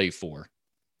to play for?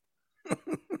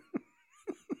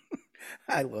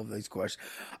 I love these questions.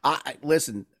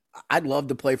 Listen. I'd love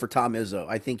to play for Tom Izzo.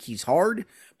 I think he's hard,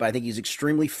 but I think he's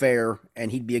extremely fair, and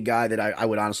he'd be a guy that I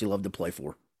would honestly love to play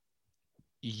for.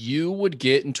 You would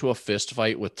get into a fist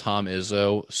fight with Tom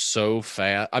Izzo so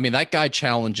fast. I mean, that guy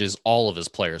challenges all of his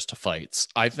players to fights.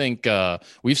 I think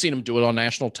we've seen him do it on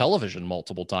national television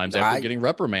multiple times after getting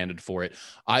reprimanded for it.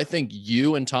 I think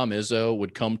you and Tom Izzo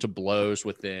would come to blows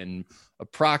within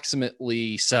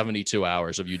approximately 72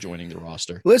 hours of you joining the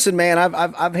roster. Listen, man,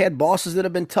 I've had bosses that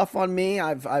have been tough on me.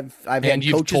 I've had and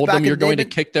you've coaches told back them you're in going to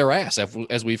David. kick their ass,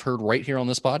 as we've heard right here on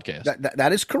this podcast.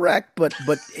 That is correct, but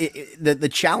the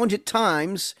challenge at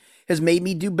times has made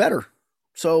me do better.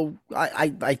 So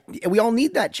we all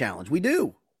need that challenge. We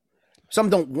do. Some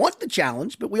don't want the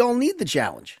challenge, but we all need the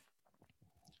challenge.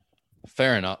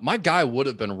 Fair enough. My guy would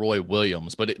have been Roy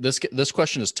Williams, but this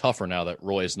question is tougher now that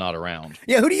Roy is not around.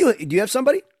 Yeah, do you have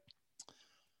somebody?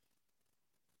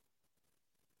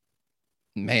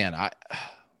 Man, I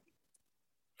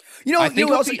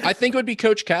think it would be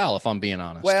Coach Cal, if I'm being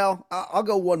honest. Well, I'll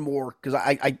go one more because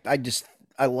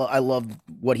I love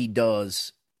what he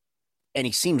does, and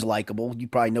he seems likable. You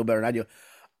probably know better than I do.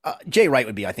 Jay Wright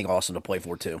would be, I think, awesome to play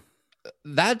for too.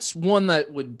 That's one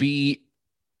that would be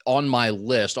on my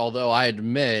list, although I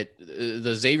admit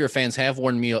the Xavier fans have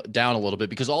worn me down a little bit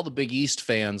because all the Big East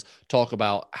fans talk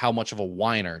about how much of a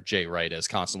whiner Jay Wright is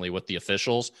constantly with the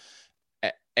officials.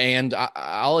 And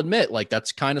I'll admit, like,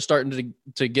 that's kind of starting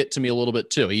to get to me a little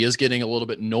bit too. He is getting a little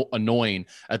bit annoying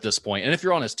at this point. And if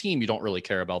you're on his team, you don't really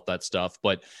care about that stuff.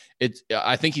 But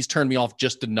I think he's turned me off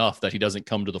just enough that he doesn't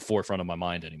come to the forefront of my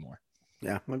mind anymore.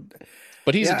 Yeah.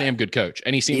 But he's a damn good coach.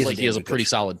 And he seems like he has a pretty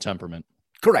solid temperament.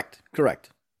 Correct.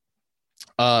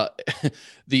 The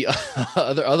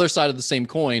other side of the same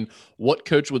coin, what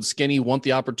coach would Skinny want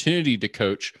the opportunity to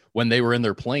coach when they were in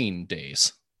their playing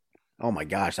days? Oh my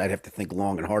gosh, I'd have to think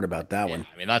long and hard about that one.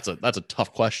 I mean, that's a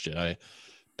tough question.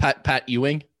 Pat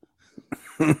Ewing.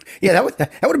 Yeah, that would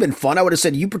have been fun. I would have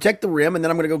said, you protect the rim, and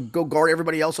then I'm going to go guard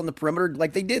everybody else on the perimeter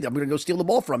like they did. I'm going to go steal the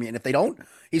ball from you, and if they don't,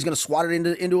 he's going to swat it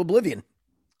into oblivion.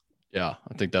 Yeah,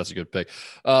 I think that's a good pick.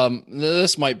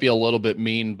 This might be a little bit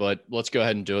mean, but let's go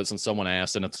ahead and do it since someone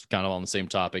asked, and it's kind of on the same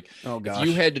topic. Oh, gosh. If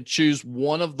you had to choose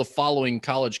one of the following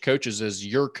college coaches as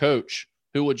your coach,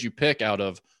 who would you pick out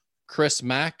of Chris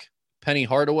Mack, Penny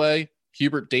Hardaway,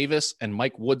 Hubert Davis, and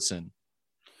Mike Woodson?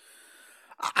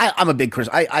 I'm a big Chris.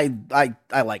 I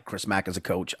like Chris Mack as a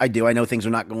coach. I do. I know things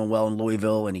are not going well in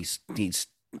Louisville, and he's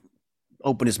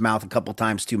opened his mouth a couple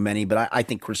times too many, but I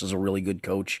think Chris is a really good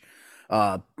coach.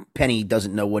 Penny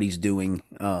doesn't know what he's doing.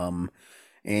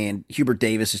 And Hubert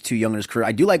Davis is too young in his career.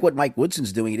 I do like what Mike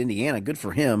Woodson's doing at Indiana. Good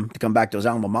for him to come back to his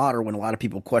alma mater when a lot of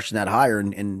people question that hire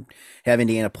and have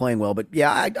Indiana playing well. But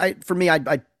yeah, for me,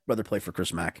 I'd rather play for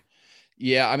Chris Mack.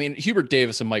 Yeah, I mean, Hubert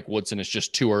Davis and Mike Woodson is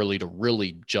just too early to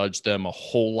really judge them a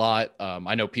whole lot.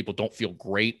 I know people don't feel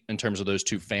great in terms of those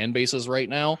two fan bases right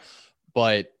now,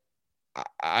 but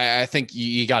I think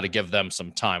you got to give them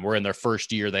some time. We're in their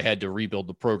first year. They had to rebuild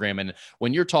the program. And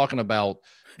when you're talking about,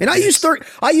 and I used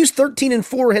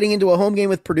 13-4 heading into a home game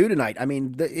with Purdue tonight. I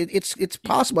mean, it's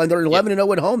possible. And they're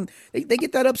 11-0 at home. They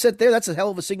get that upset there. That's a hell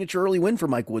of a signature early win for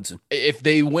Mike Woodson. If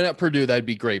they win at Purdue, that'd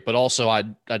be great. But also,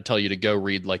 I'd tell you to go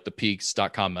read like the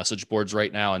peaks.com message boards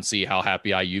right now and see how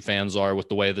happy IU fans are with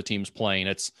the way the team's playing.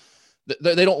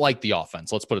 They don't like the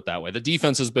offense. Let's put it that way. The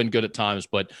defense has been good at times,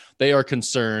 but they are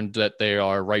concerned that they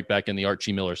are right back in the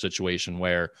Archie Miller situation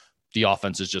where the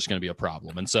offense is just going to be a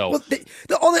problem. And so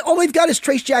all they've got is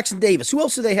Trace Jackson Davis. Who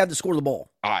else do they have to score the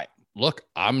ball? Look,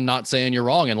 I'm not saying you're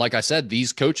wrong. And like I said,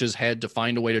 these coaches had to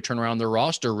find a way to turn around their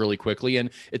roster really quickly. And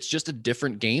it's just a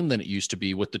different game than it used to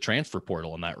be with the transfer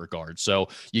portal in that regard. So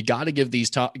you got to give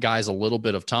these guys a little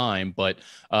bit of time. But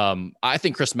I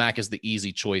think Chris Mack is the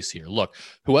easy choice here. Look,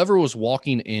 whoever was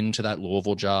walking into that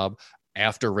Louisville job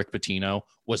after Rick Pitino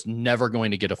was never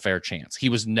going to get a fair chance. He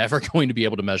was never going to be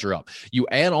able to measure up. You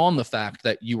add on the fact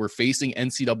that you were facing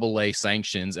NCAA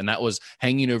sanctions, and that was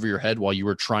hanging over your head while you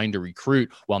were trying to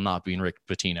recruit while not being Rick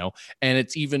Pitino. And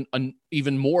it's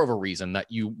even more of a reason that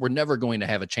you were never going to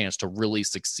have a chance to really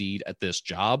succeed at this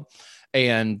job.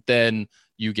 And then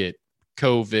you get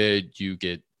COVID, you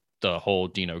get the whole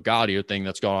Dino Gaudio thing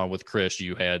that's gone on with Chris.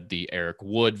 You had the Eric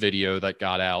Wood video that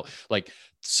got out. Like,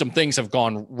 some things have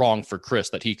gone wrong for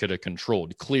Chris that he could have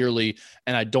controlled clearly.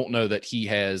 And I don't know that he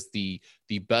has the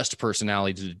best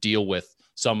personality to deal with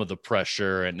some of the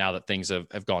pressure. And now that things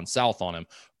have gone south on him,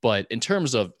 but in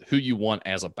terms of who you want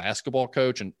as a basketball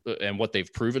coach and what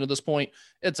they've proven at this point,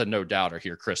 it's a no doubter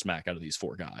here, Chris Mack, out of these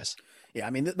four guys. Yeah. I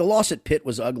mean, the loss at Pitt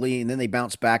was ugly, and then they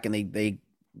bounced back and they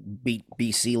beat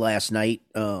BC last night.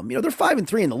 They're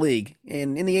 5-3 in the league,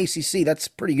 and in the ACC, that's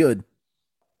pretty good.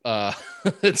 I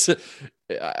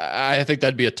think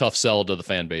that'd be a tough sell to the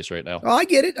fan base right now. Oh, I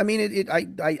get it. I mean,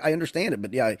 I understand it,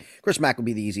 but yeah, Chris Mack would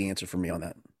be the easy answer for me on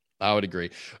that. I would agree.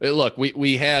 Look,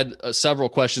 we had several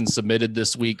questions submitted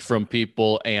this week from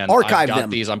people, and I've got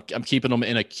them. these. I'm keeping them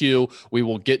in a queue. We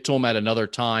will get to them at another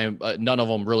time. None of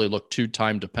them really look too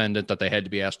time dependent that they had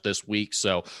to be asked this week.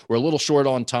 So we're a little short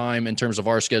on time in terms of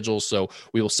our schedules. So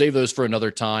we will save those for another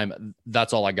time.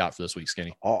 That's all I got for this week,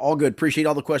 Skinny. All good. Appreciate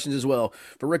all the questions as well.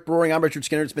 For Rick Broering, I'm Richard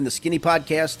Skinner. It's been the Skinny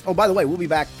Podcast. Oh, by the way, we'll be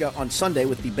back on Sunday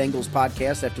with the Bengals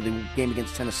podcast after the game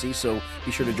against Tennessee. So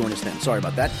be sure to join us then. Sorry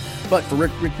about that. But for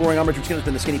Rick Broering, I'm Richard Skinner. It's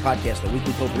been the Skinny Podcast, a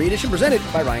weekly potpourri edition presented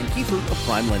by Ryan Kiefer of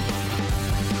Primeland.